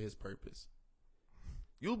get you to his purpose.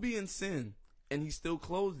 You'll be in sin. And he still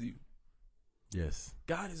clothes you. Yes.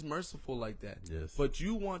 God is merciful like that. Yes. But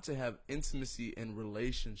you want to have intimacy and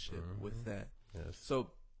relationship with that. Yes.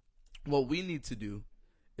 So what we need to do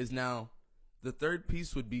is now, the third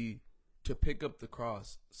piece would be to pick up the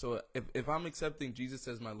cross. So if I'm accepting Jesus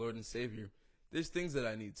as my Lord and Savior, there's things that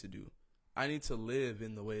I need to do. I need to live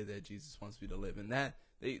in the way that Jesus wants me to live. And that,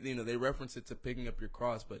 they reference it to picking up your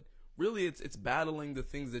cross, but really it's battling the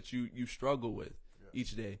things that you struggle with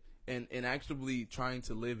each day. And actually trying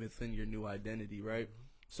to live within your new identity, right?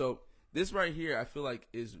 So this right here, I feel like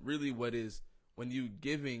is really what is when you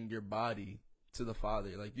giving your body to the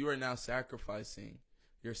Father. Like you are now sacrificing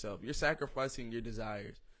yourself. You're sacrificing your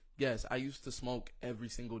desires. Yes, I used to smoke every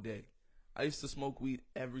single day. I used to smoke weed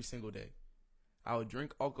every single day. I would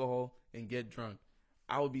drink alcohol and get drunk.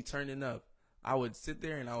 I would be turning up. I would sit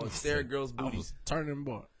there and I would stare at girls' booties. I was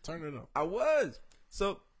turning it up. I was.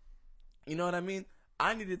 So, you know what I mean?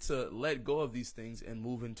 I needed to let go of these things and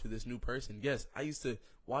move into this new person. Yes, I used to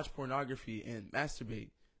watch pornography and masturbate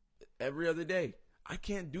every other day. I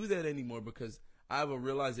can't do that anymore because I have a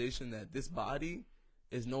realization that this body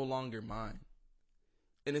is no longer mine.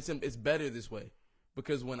 And it's better this way.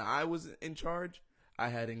 Because when I was in charge, I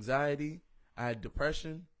had anxiety, I had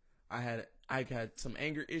depression, I had some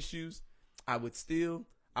anger issues, I would steal,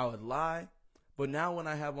 I would lie. But now when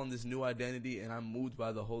I have on this new identity and I'm moved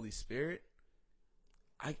by the Holy Spirit,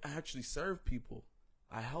 I actually serve people.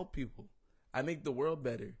 I help people. I make the world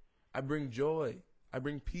better. I bring joy. I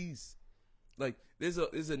bring peace. Like there's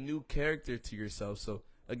a new character to yourself. So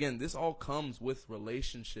again, this all comes with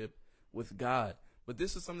relationship with God. But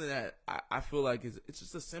this is something that I feel like it's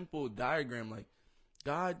just a simple diagram. Like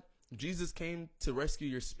Jesus came to rescue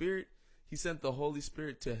your spirit. He sent the Holy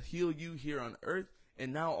Spirit to heal you here on earth.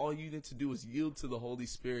 And now all you need to do is yield to the Holy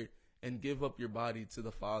Spirit and give up your body to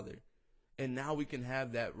the Father. And now we can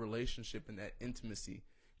have that relationship and that intimacy.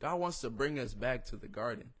 God wants to bring us back to the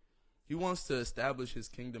garden. He wants to establish his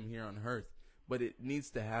kingdom here on earth, but it needs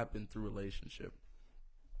to happen through relationship.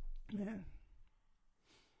 Man.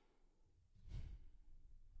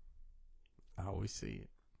 I always say it.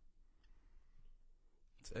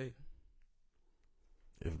 Say,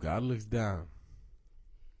 if God looks down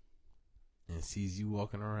and sees you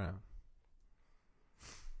walking around,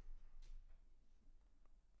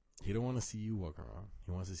 he don't want to see you walking around.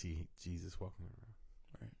 He wants to see Jesus walking around.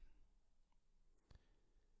 right.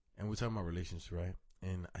 And we're talking about relationships, right?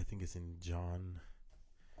 And I think it's in John.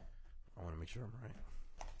 I want to make sure I'm right.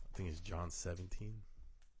 I think it's John 17.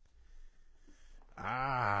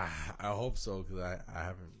 I hope so, because I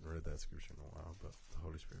haven't read that scripture in a while, but the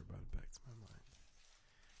Holy Spirit brought it back to my mind.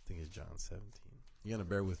 I think it's John 17. You gotta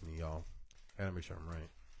bear with me, y'all. I gotta make sure I'm right.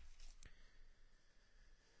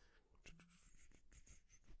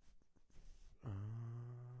 Uh,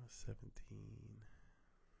 17.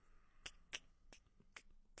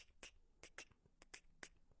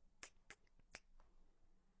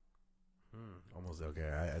 Almost okay.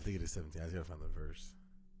 I think it is 17. I just gotta find the verse.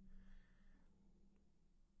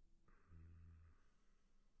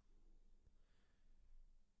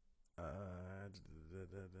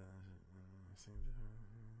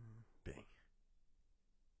 Dang.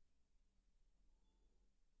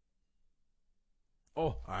 Oh,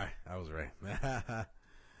 all right. I was right. All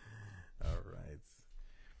right.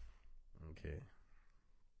 Okay.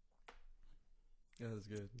 Yeah, that's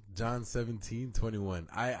good. John 17:21.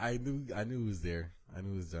 I knew it was there. I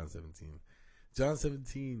knew it was John 17. John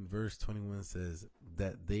 17 verse 21 says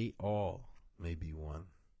that they all may be one,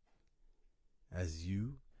 as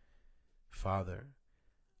you, Father,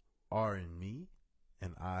 are in me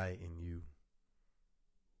and I in you,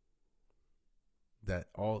 that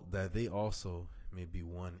they also may be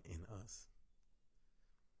one in us.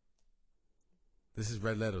 This is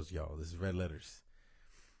red letters, y'all. This is red letters.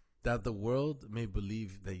 That the world may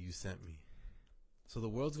believe that you sent me. So the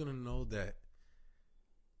world's going to know that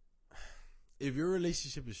if your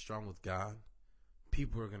relationship is strong with God,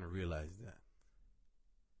 people are going to realize that.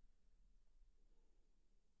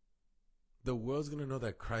 The world's going to know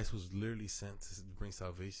that Christ was literally sent to bring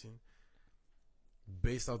salvation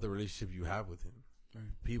based off the relationship you have with him. Right.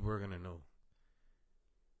 People are going to know.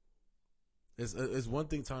 It's one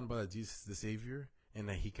thing talking about that Jesus is the Savior and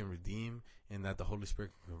that he can redeem and that the Holy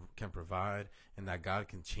Spirit can provide and that God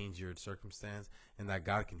can change your circumstance and that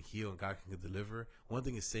God can heal and God can deliver. One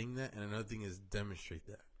thing is saying that, and another thing is demonstrate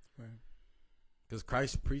that. Right. Because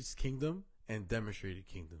Christ preached kingdom and demonstrated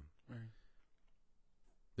kingdom. Right.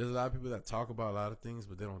 There's a lot of people that talk about a lot of things,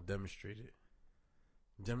 but they don't demonstrate it.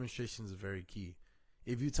 Demonstration is very key.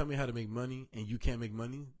 If you tell me how to make money and you can't make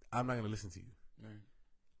money, I'm not going to listen to you. Right.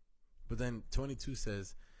 But then 22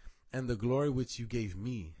 says, and the glory which you gave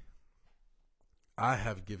me, I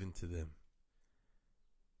have given to them,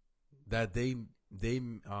 that they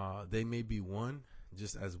may be one,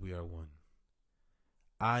 just as we are one.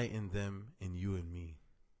 I in them, and you in me,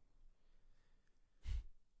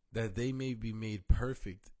 that they may be made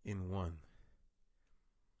perfect in one,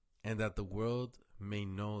 and that the world may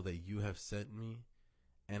know that you have sent me,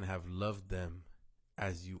 and have loved them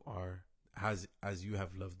as you are, as you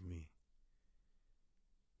have loved me.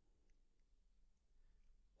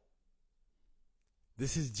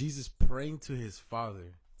 This is Jesus praying to his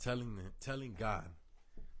Father, telling God.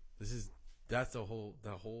 That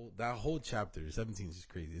whole chapter 17 is just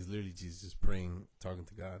crazy. It's literally Jesus praying, talking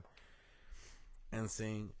to God, and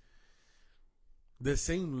saying the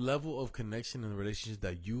same level of connection and relationship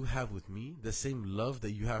that you have with me, the same love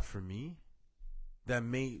that you have for me, that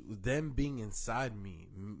may them being inside me,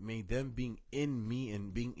 may them being in me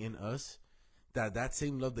and being in us, that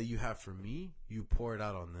same love that you have for me, you pour it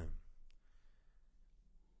out on them.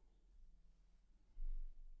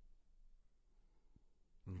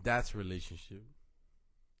 That's relationship.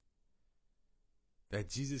 That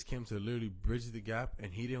Jesus came to literally bridge the gap,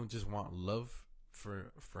 and he didn't just want love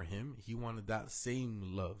for him. He wanted that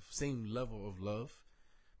same love, same level of love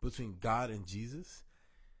between God and Jesus.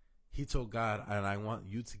 He told God, and I want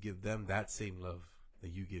you to give them that same love that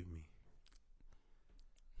you give me.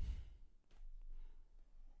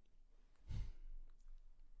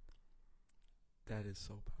 That is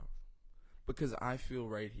so powerful. Because I feel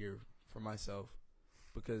right here for myself,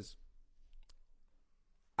 because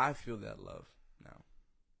I feel that love now.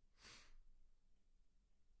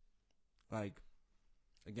 Like,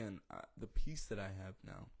 again, the peace that I have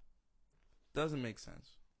now doesn't make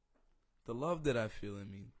sense. The love that I feel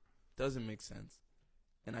in me doesn't make sense.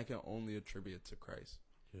 And I can only attribute it to Christ.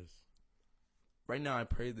 Yes. right now I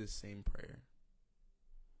pray this same prayer.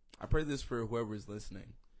 I pray this for whoever is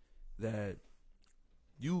listening, that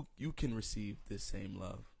you can receive this same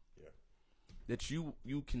love. Yeah. That you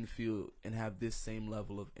can feel and have this same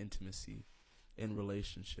level of intimacy in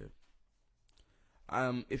relationship.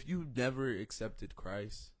 If you've never accepted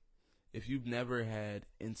Christ, if you've never had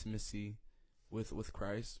intimacy with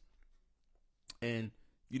Christ, and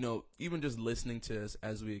even just listening to us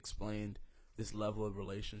as we explained this level of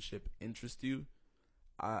relationship interests you,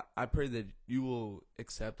 I pray that you will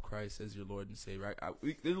accept Christ as your Lord and Savior. I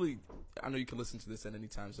know you can listen to this at any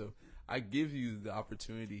time, so I give you the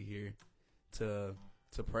opportunity here to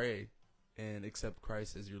pray and accept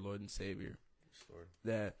Christ as your Lord and Savior. Sure.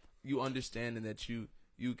 That you understand and that you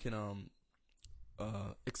can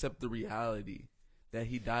accept the reality that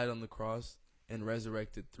He died on the cross and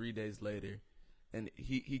resurrected 3 days later, and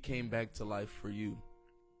he came back to life for you.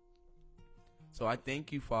 So I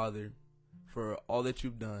thank you, Father, for all that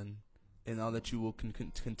you've done and all that you will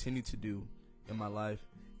continue to do in my life.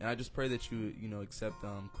 And I just pray that you accept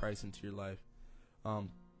Christ into your life.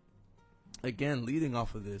 Again, leading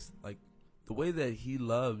off of this, like the way that He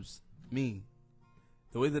loves me,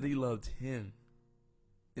 the way that He loved Him,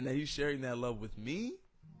 and that He's sharing that love with me,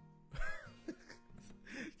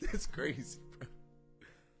 that's crazy, bro.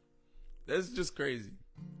 That's just crazy.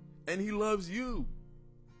 And He loves you.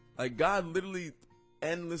 Like, God literally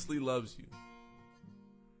endlessly loves you.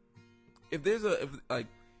 If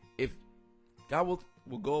God will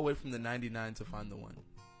go away from the 99 to find the one.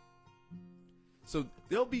 So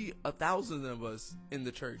there'll be 1,000 of us in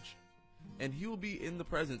the church, and He will be in the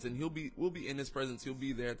presence, and we'll be in His presence. He'll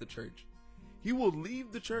be there at the church. He will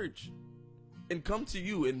leave the church and come to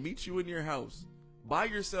you and meet you in your house by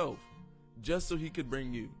yourself, just so He could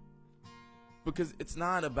bring you. Because it's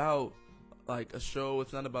not about like a show.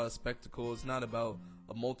 It's not about a spectacle. It's not about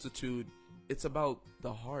a multitude. It's about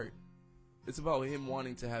the heart. It's about Him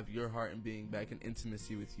wanting to have your heart and being back in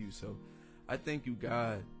intimacy with you. So I thank you,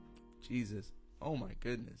 God, Jesus. Oh my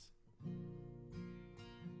goodness.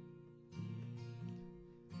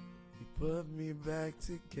 You put me back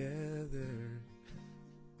together.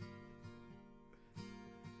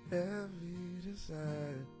 Every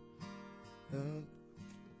decide.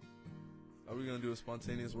 Are we gonna do a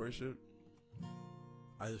spontaneous worship?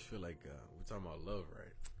 I just feel like we're talking about love,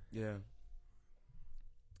 right? Yeah.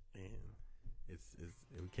 And it's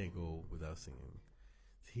we can't go without singing.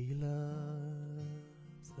 He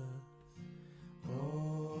loves us.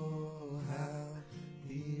 Oh, how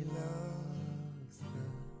He loves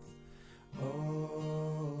us.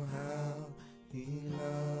 Oh, how He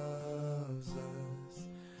loves us.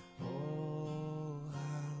 Oh,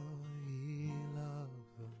 how He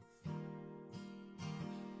loves us.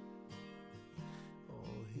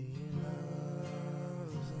 Oh, He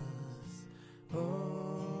loves us. Oh,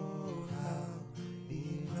 how He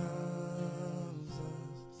loves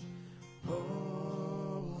us.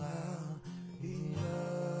 Oh, how He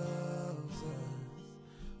loves us.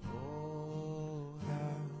 Oh,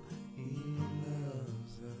 how He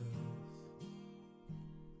loves us.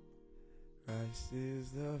 Christ is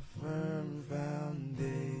the firm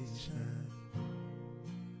foundation,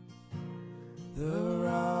 the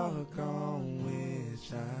rock on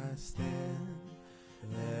which I stand.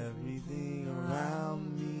 Everything around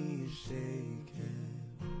me is shaken.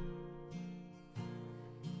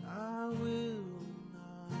 I will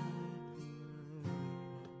not be moved,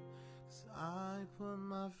 'cause I put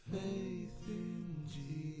my faith in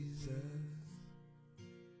Jesus.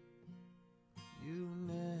 You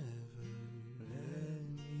never let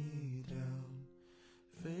me down,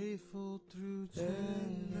 faithful through generations.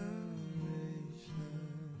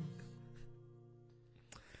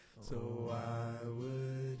 So why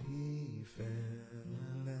would He fail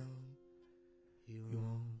down? He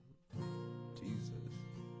won't, Jesus.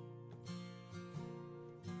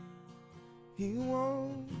 He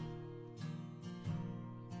won't.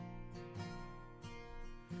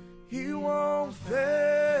 He won't fail.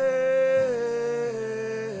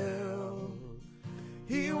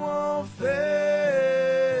 He won't fail.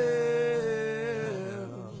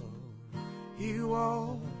 He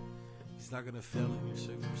won't. He's not gonna fail in your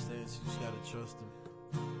circumstance. You just gotta trust Him.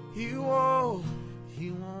 He won't.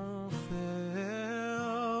 He won't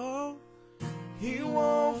fail. He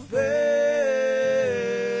won't fail.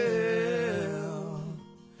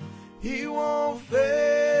 He won't fail.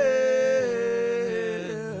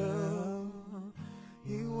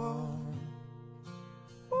 He won't.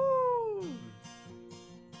 Woo.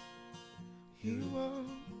 He won't.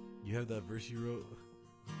 You have that verse you wrote?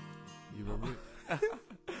 You remember it?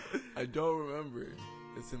 I don't remember.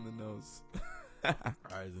 It's in the notes. All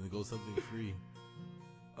right, then go something free.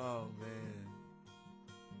 Oh man,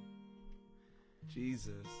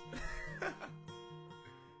 Jesus.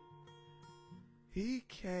 He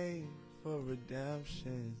came for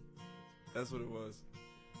redemption. That's what it was.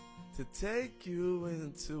 To take you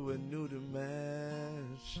into a new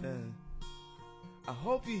dimension. I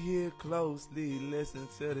hope you hear closely, listen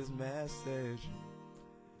to this message.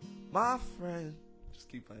 My friend, just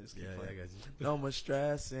keep playing, just keep Yeah, playing. I got you. No more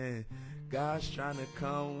stressing. God's trying to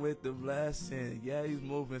come with the blessing. Yeah, he's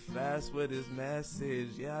moving fast with his message.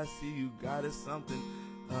 Yeah, I see you got it something.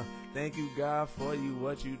 Thank you, God, for you,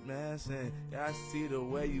 what you dancing. Yeah, I see the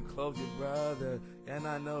way you clothe your brother. And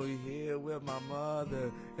I know he here with my mother.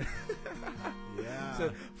 Yeah.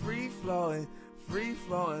 So free flowing,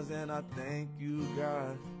 and I thank you,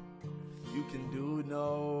 God. You can do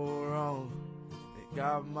no wrong. It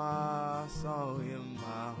got my song in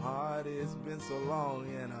my heart. It's been so long,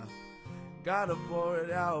 and I gotta pour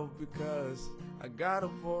it out because I gotta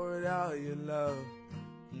pour it out. Your love.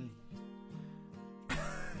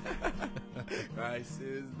 Christ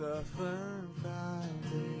is the firm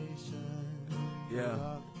foundation.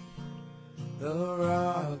 yeah. The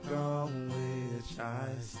rock on which I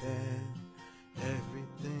stand.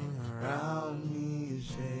 Everything Around me is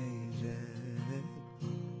changing.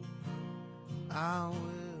 I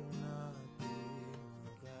will not be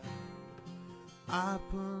glad. I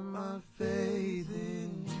put my faith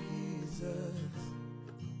in Jesus.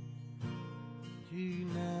 You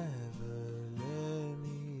never let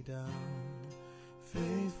me down.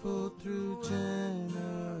 Faithful through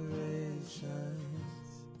generations.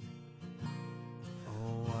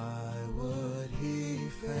 Oh, why would he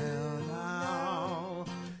fail now?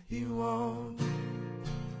 He won't.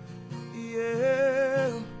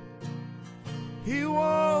 Yeah. He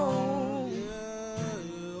won't.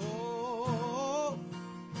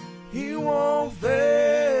 He won't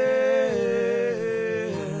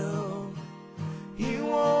fail. He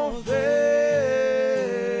won't fail.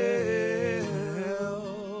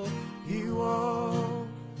 He won't.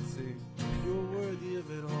 See, You're worthy of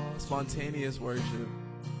it all. spontaneous worship.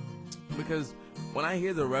 Because when I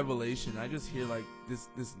hear the revelation, I just hear like this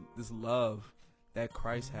love that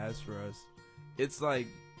Christ has for us. It's like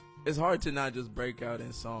it's hard to not just break out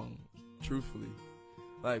in song, truthfully.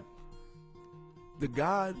 Like the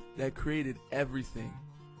God that created everything,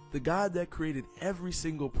 the God that created every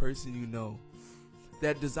single person you know,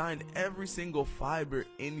 that designed every single fiber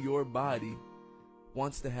in your body,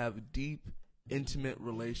 wants to have a deep, intimate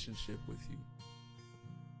relationship with you.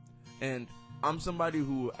 And I'm somebody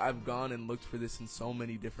who I've gone and looked for this in so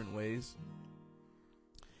many different ways.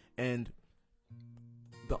 And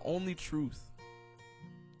the only truth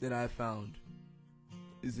that I found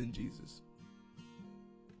is in Jesus.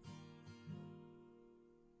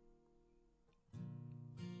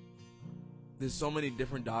 There's so many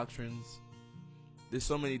different doctrines. There's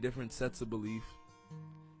so many different sets of belief.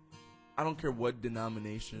 I don't care what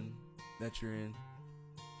denomination that you're in.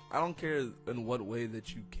 I don't care in what way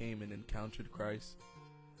that you came and encountered Christ.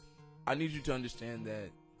 I need you to understand that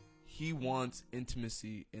He wants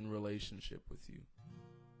intimacy in relationship with you.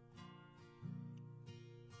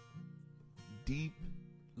 Deep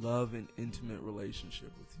love and intimate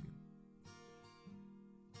relationship with you.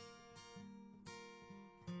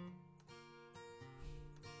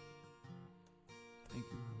 Thank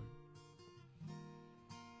you, Lord.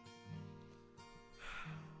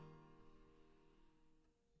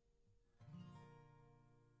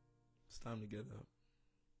 It's time to get up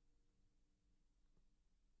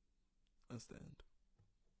and stand.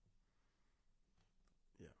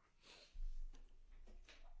 Yeah.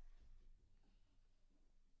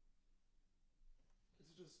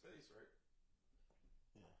 It's just space, right?